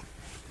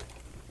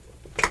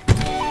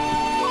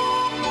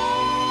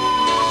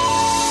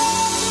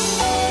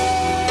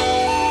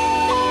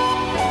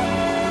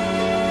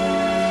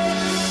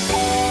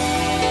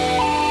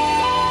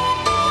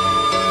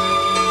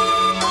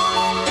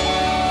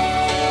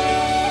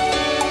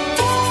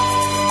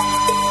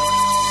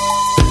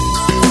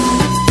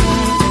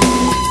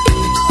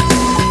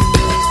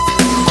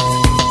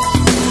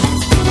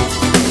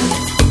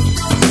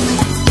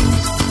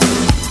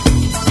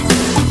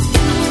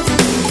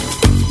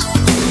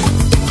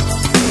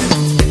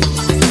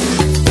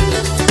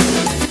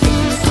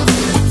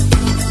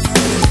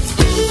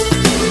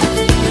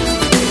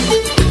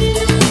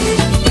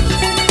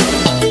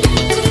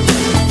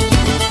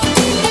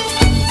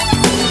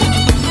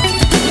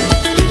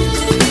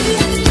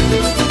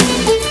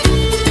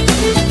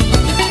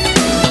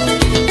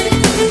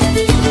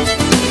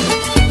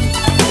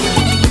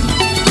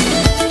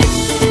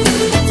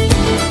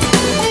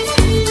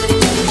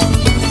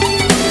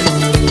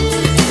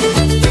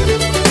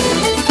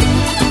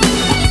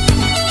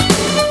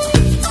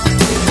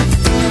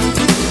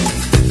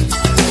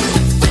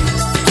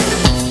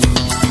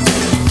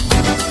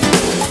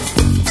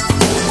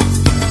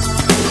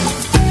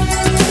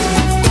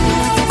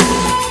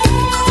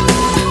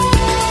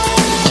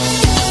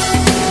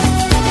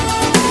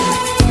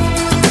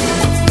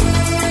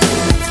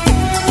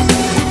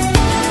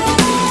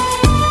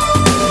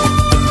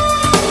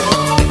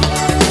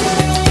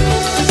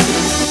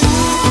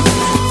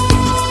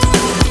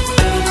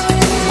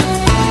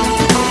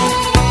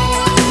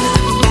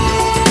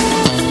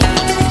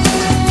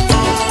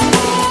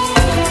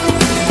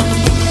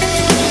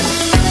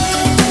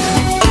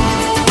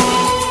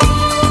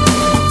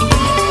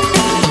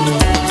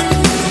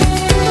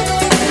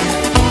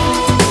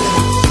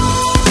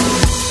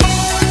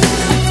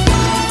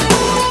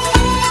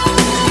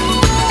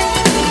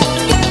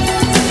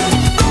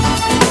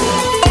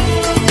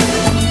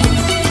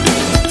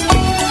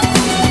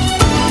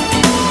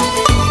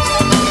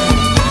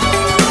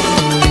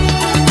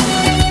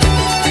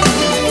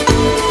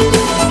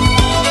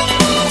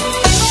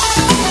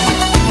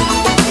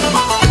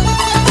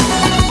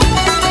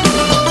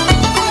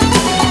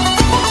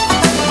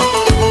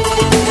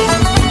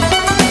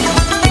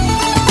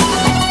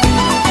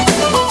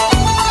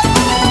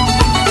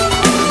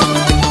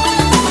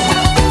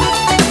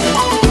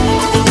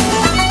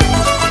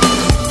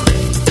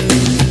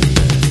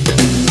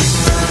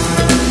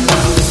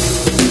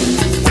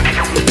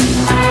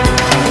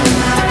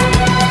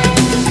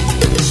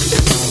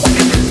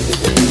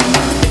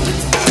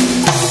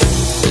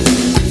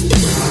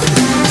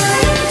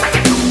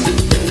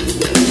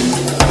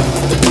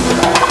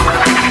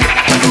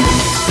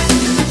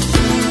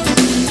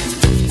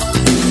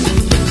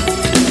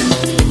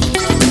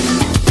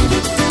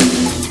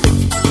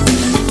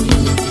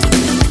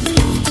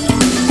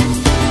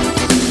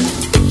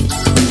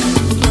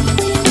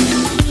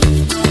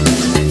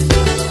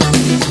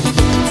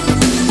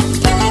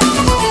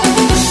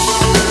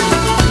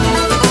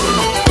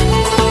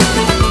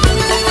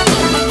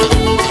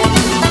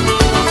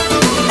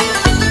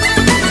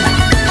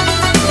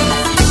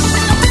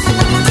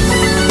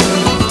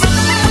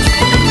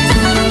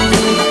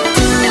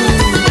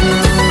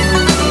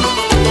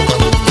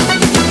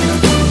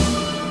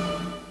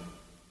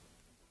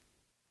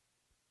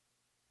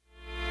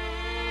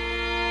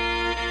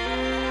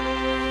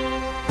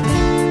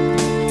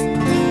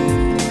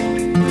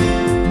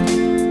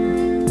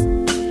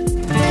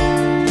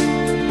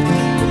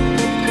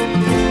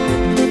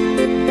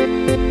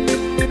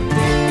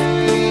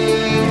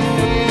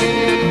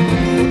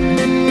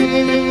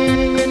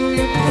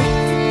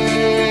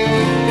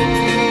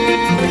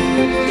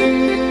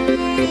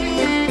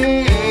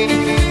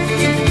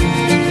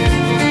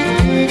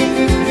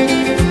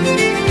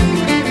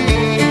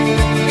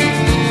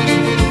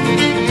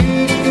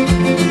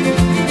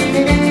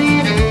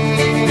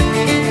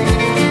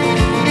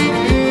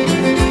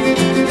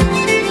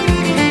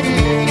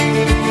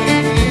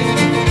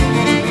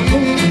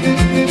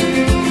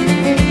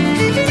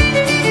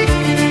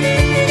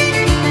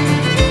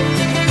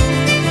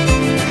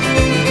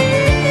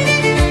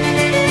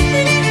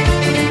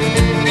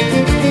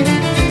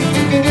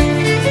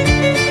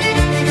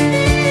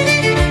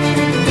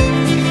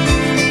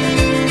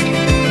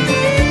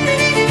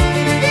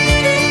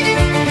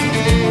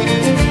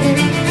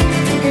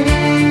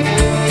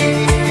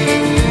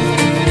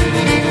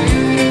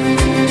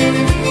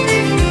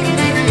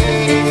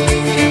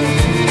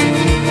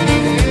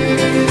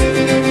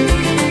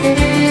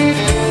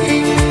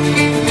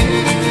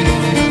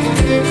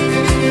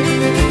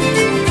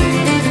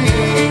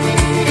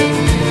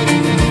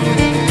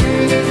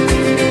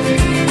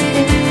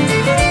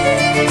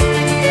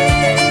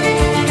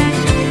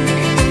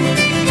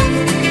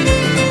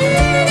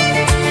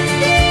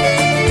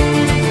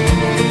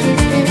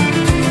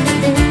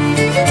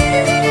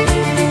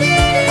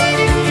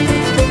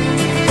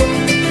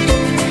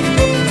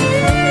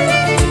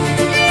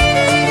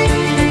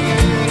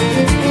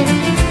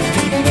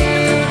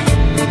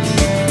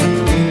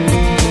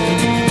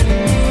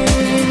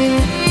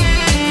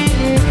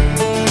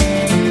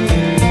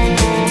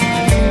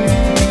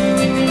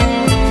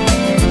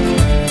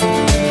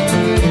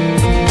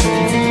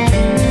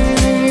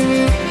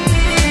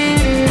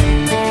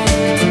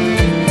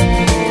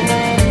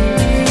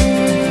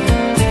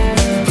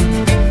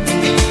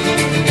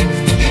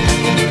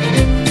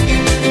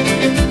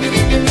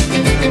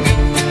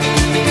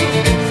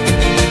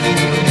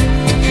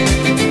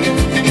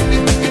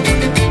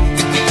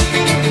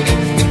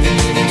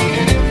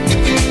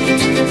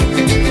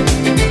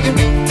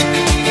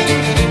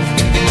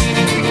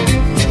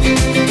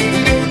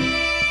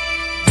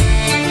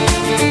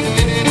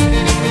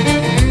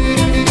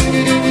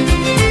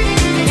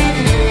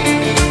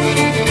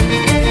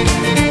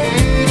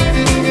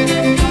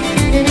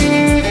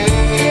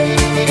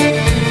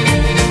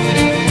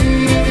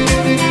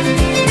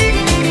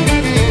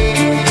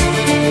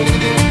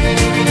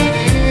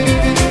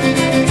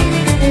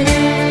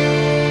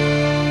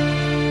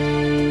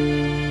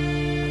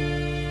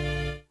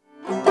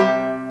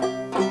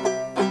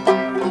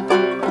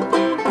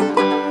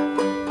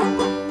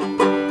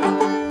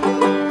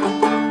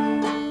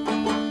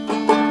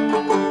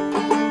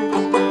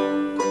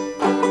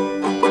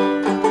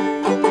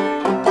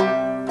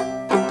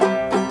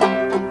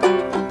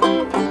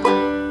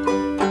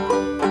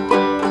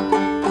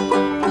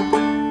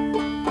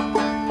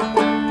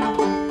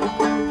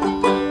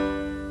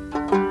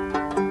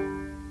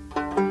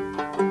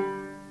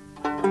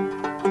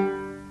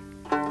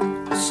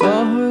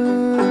 Saw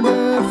her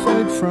there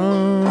fade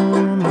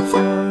from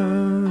afar.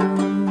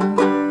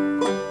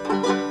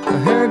 Her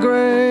hair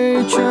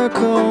gray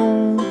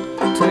charcoal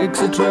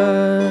takes a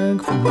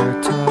drag from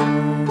her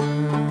tongue.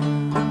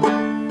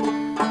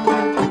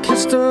 I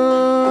kissed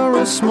her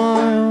a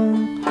smile,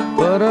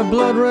 but her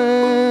blood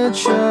red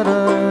shut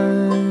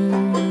eye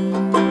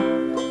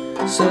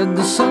said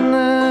the sun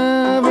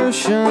never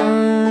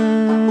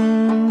shines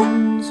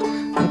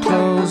in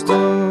closed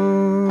doors.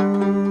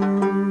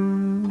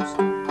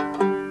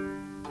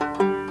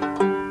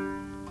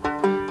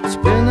 It's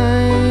been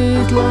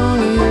 8 long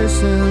years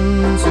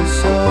since I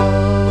saw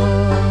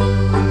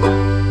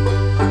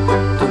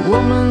the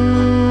woman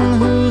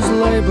who's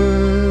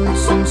labored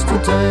since the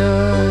day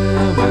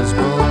I was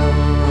born.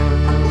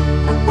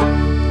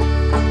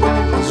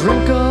 These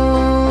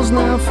wrinkles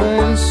now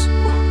face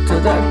to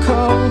that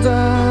cold,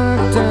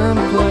 dark, damp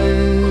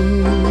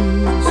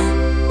place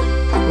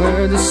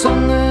where the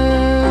sun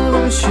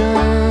never shines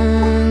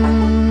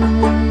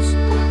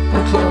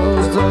and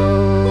closed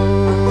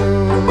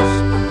doors.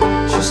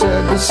 She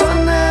said the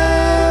sun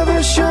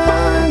never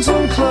shines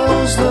and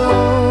closed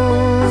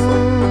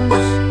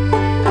doors.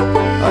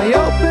 I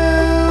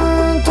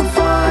opened to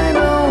find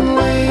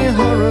only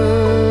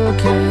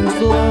hurricanes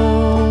blow.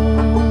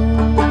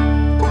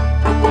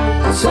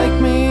 Take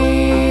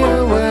me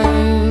away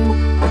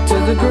to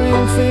the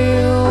green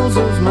fields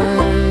of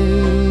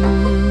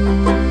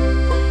Maine,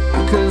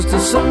 because the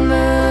sun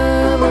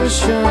never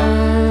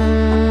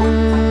shines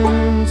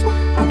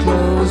and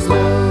closed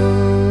doors.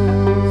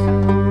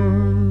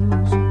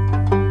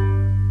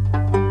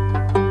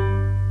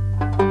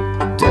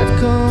 Death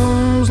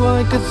comes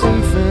like a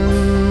thief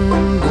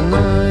in the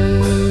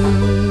night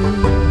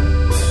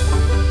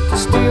to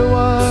steal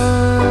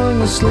while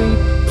you sleep.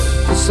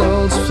 The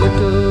soul's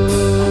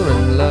flicker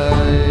and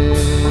light.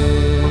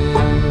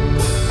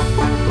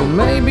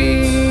 Maybe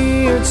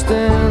it's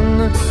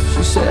then,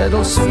 she said,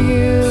 I'll see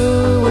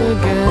you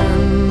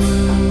again,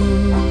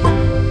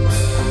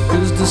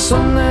 'cause the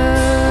sun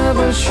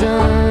never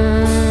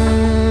shines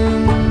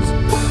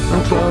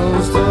and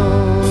closed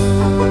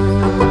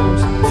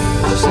doors.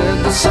 She said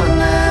the sun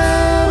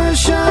never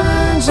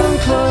shines and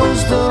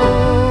closed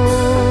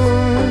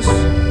doors.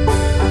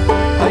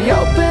 I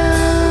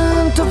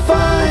open to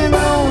find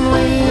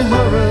only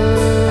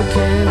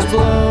hurricanes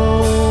blow.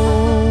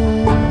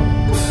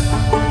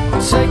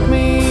 Take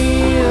me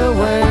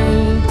away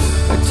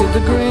to the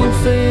green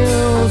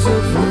fields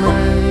of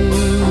Maine,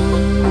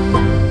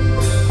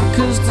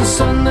 because the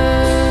sun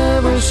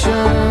never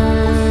shines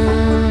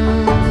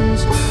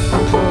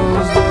and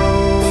closed doors.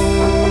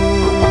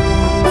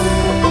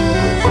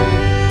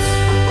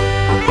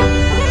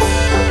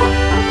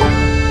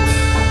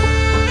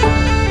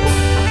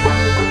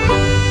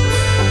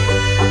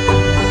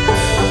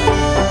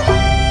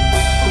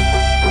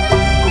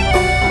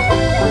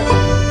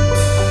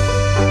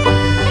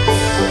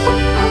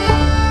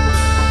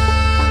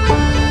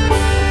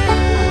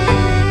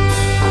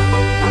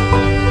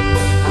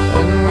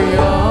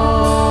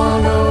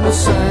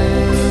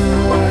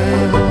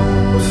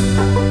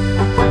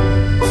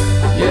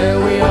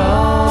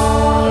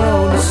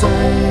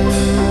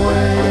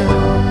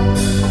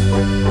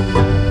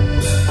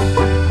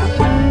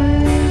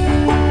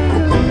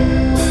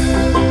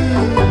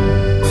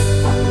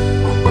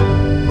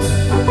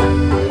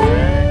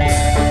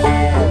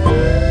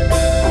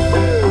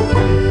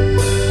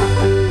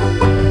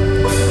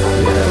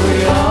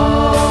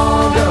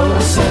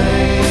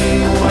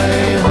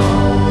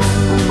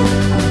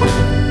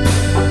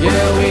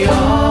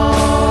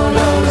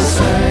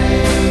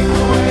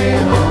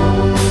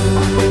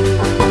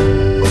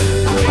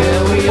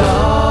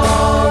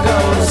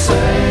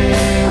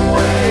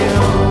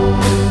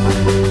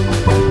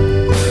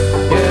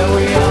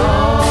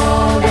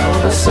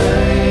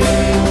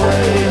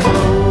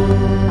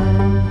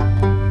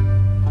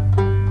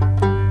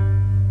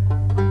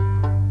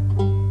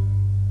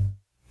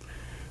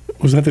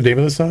 Was that the name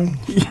of the song?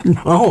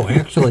 No,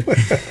 actually.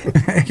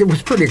 It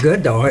was pretty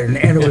good, though, and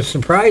it was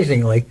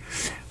surprisingly.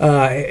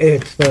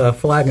 It's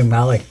Flogging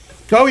Molly.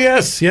 Oh,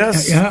 yes. Yeah.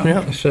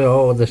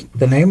 So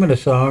the name of the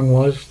song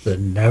was The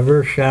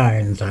Never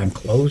Shines on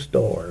Closed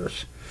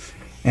Doors.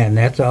 And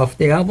that's off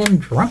the album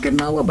Drunken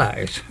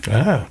Lullabies.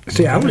 Ah.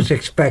 See, I was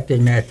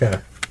expecting that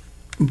to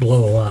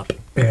blow up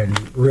and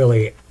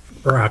really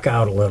rock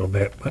out a little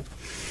bit, but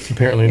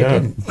apparently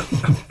not.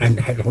 And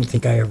I don't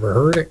think I ever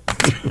heard it.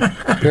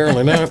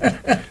 Apparently not.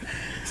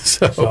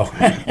 So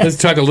let's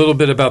talk a little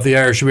bit about the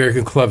Irish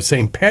American Club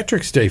St.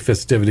 Patrick's Day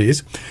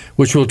festivities,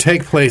 which will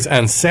take place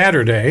on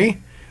Saturday,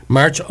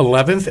 March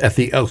 11th at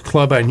the Elks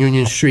Club on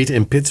Union Street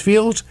in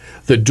Pittsfield.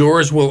 The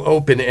doors will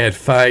open at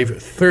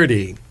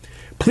 5:30.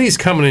 Please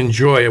come and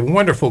enjoy a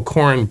wonderful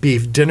corned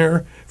beef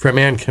dinner from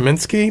Ann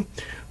Kaminsky,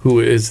 who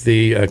is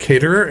the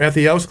caterer at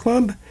the Elks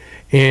Club.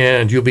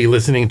 And you'll be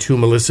listening to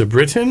Melissa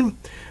Britton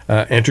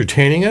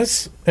entertaining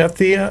us at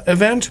the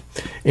event.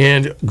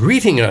 And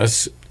greeting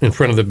us in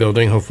front of the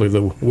building, hopefully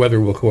the weather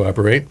will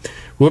cooperate,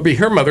 will be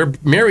her mother,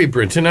 Mary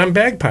Britton, on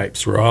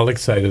bagpipes. We're all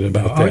excited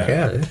about that. Oh,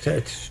 yeah.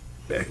 It's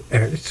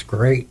It's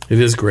great. It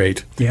is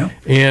great. Yeah.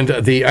 And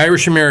the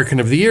Irish American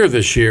of the Year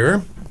this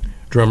year,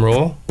 drum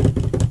roll,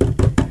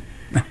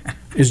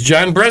 is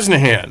John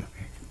Bresnahan.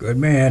 Good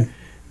man.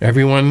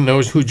 Everyone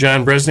knows who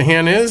John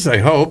Bresnahan is, I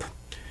hope.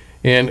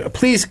 And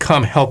please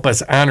come help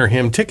us honor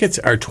him. Tickets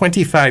are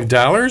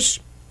 $25.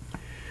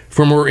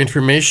 For more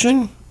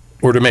information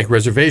or to make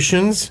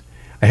reservations,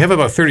 I have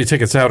about 30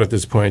 tickets out at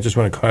this point. I just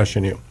want to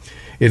caution you.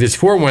 It is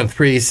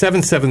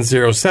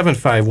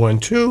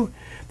 413-770-7512.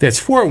 That's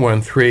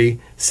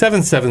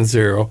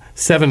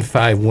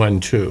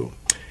 413-770-7512.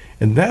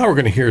 And now we're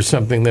going to hear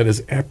something that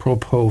is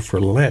apropos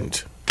for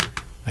Lent,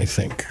 I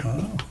think.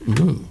 Oh.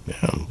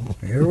 Yeah.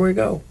 Here we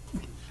go.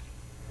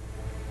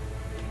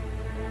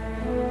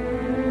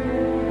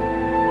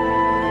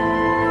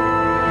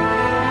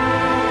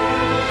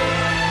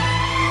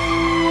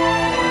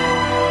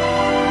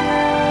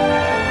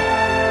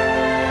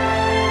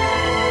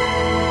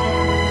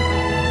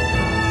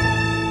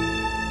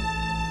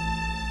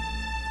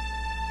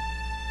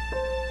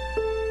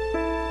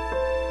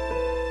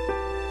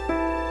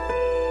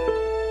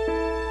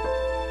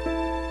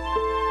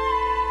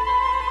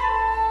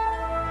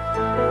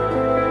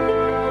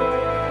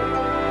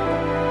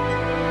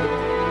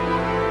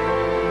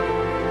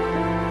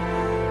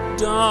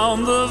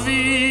 Down the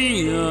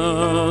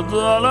Via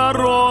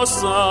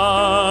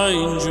Dolorosa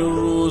in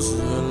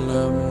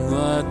Jerusalem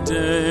that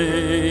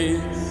day,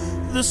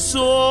 the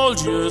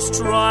soldiers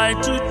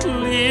tried to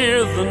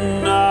clear the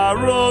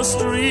narrow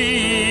streets,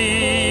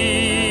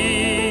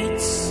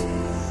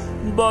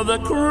 but the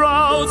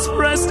crowds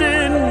pressed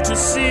in to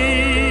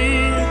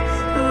see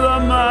the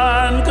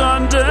man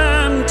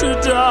condemned to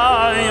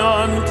die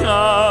on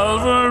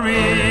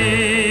Calvary.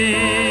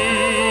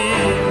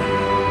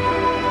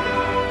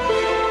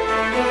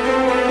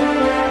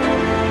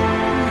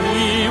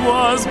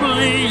 Was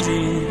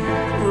bleeding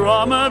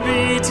from a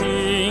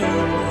beating.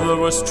 There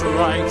were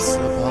stripes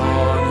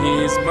upon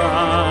his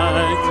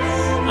back,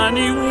 and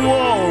he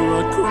wore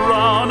a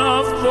crown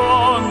of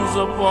thorns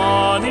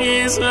upon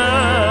his head.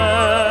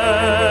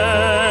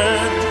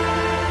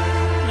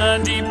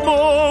 And he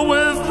bore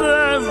with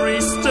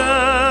every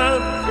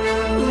step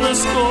the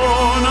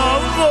scorn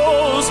of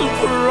those who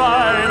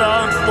cried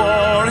out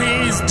for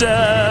his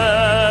death.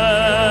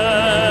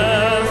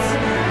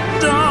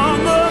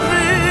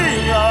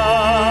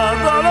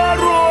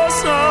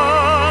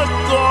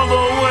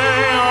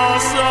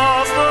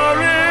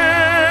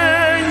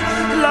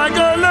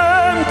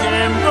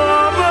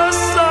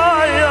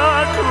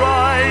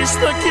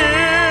 The King,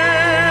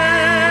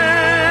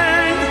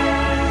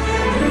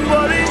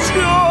 but he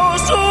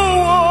chose to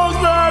walk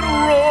that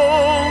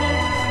road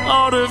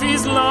out of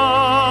his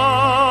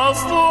love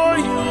for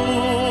you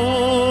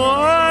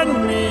and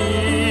me.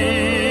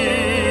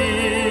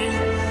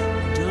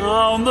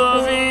 Down the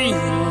Via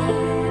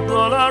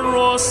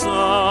Dolorosa,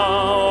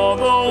 all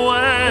the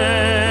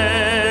way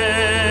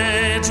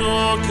to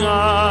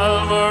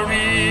Calvary.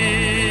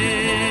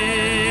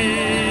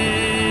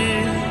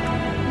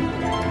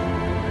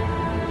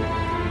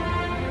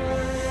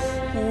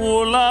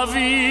 La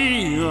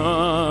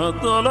via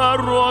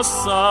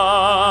dolorosa,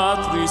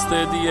 triste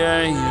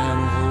día en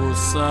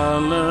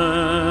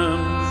Jerusalén,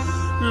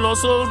 los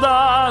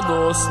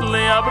soldados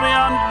le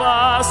abrían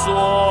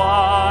paso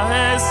a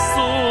Jesús,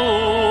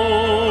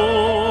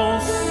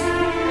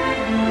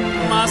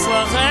 mas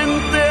la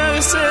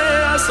gente se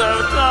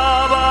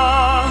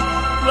acercaba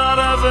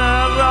para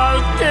ver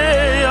al que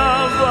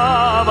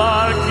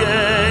llevaba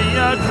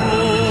aquella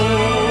cruz.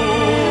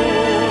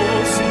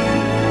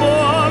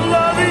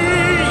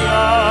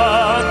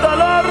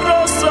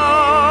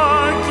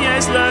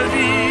 La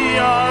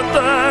vía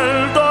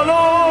del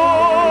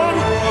dolor,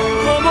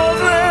 como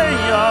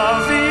veía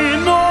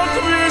vino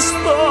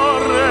Cristo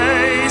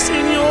Rey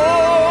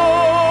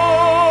Señor,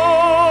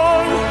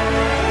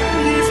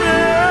 y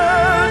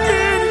fiel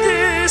quien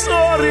quiso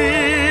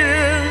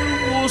morir,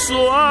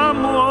 puso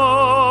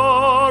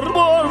amor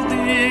por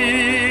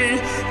ti,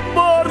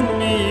 por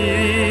mí,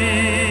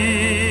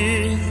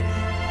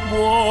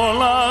 por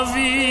la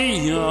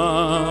vía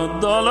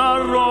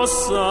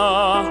dolorosa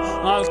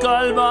al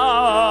Calvario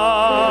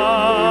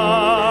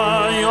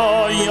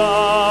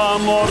ya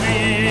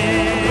morí.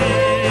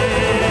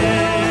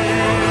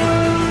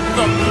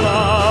 The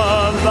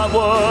blood that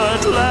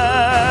would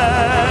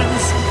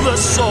cleanse the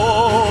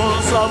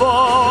souls of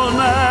all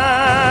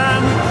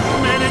men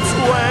made its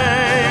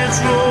way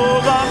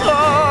through the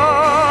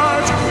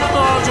heart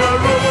of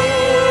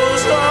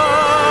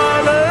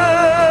Jerusalem.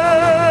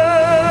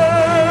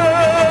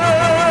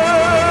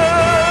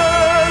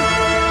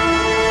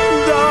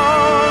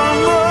 Down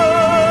the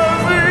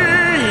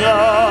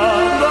Via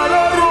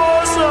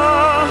Dolorosa,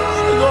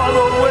 go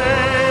the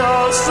way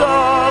of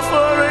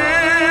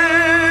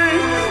suffering,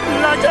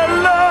 like a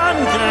lamb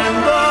came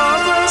the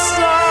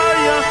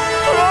Messiah,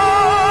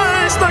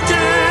 Christ the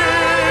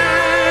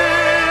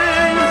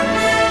King.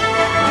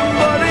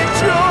 But he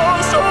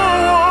chose to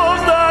walk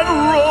that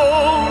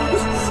road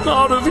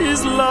out of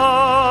his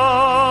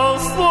love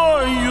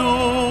for you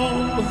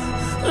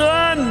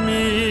and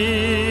me.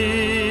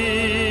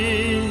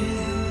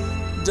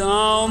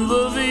 down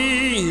the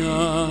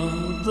Via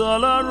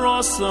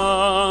Dolorosa,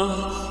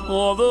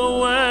 all the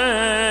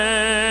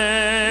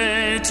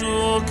way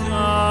to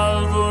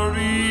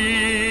Calvary.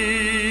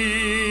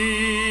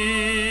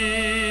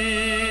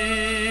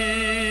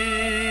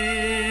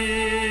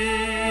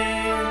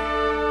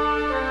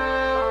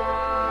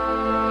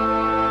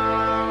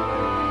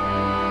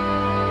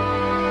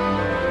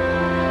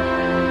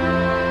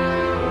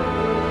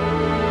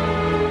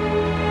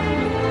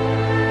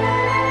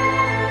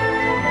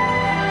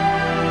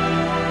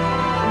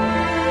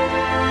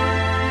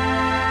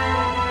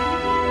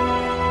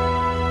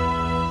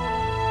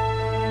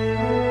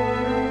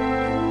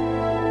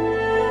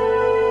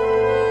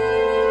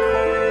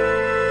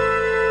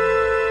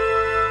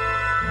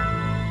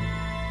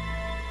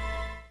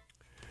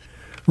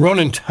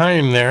 Ronan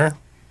Tynan there.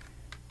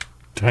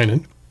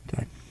 Tynan.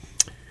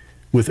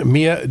 With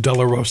Mia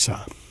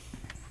Dolorosa.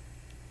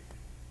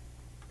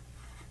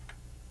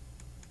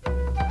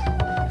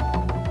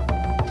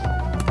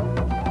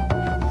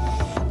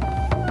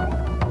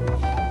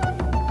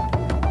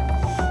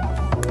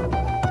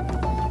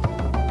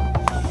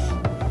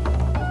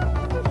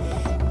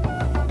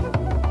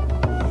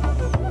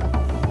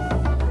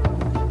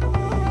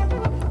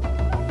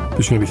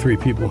 There's going to be 3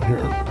 people here.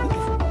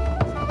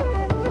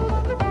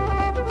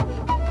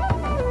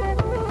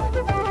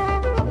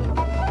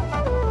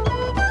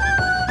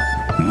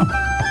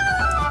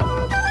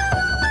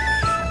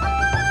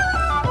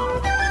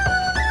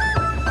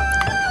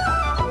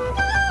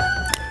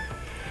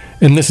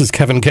 And this is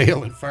Kevin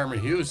Gale and Farmer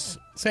Hughes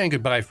saying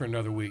goodbye for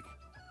another week.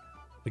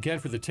 Again,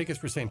 for the tickets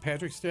for St.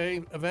 Patrick's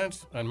Day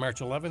event on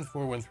March 11th,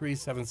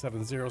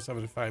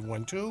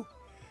 413-770-7512.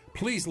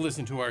 Please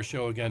listen to our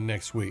show again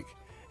next week.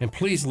 And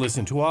please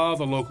listen to all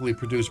the locally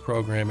produced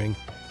programming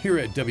here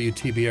at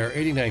WTBR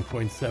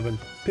 89.7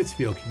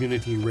 Pittsfield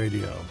Community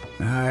Radio.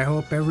 I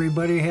hope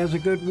everybody has a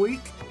good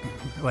week.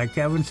 Like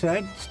Kevin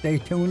said, stay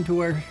tuned to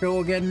our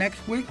show again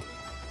next week.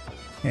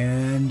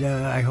 And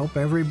I hope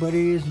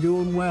everybody is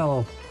doing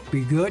well.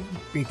 Be good,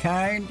 be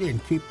kind,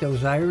 and keep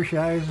those Irish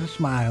eyes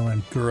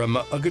a-smiling.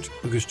 Gurama Ugut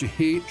August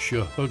Jahi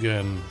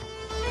Shahugan.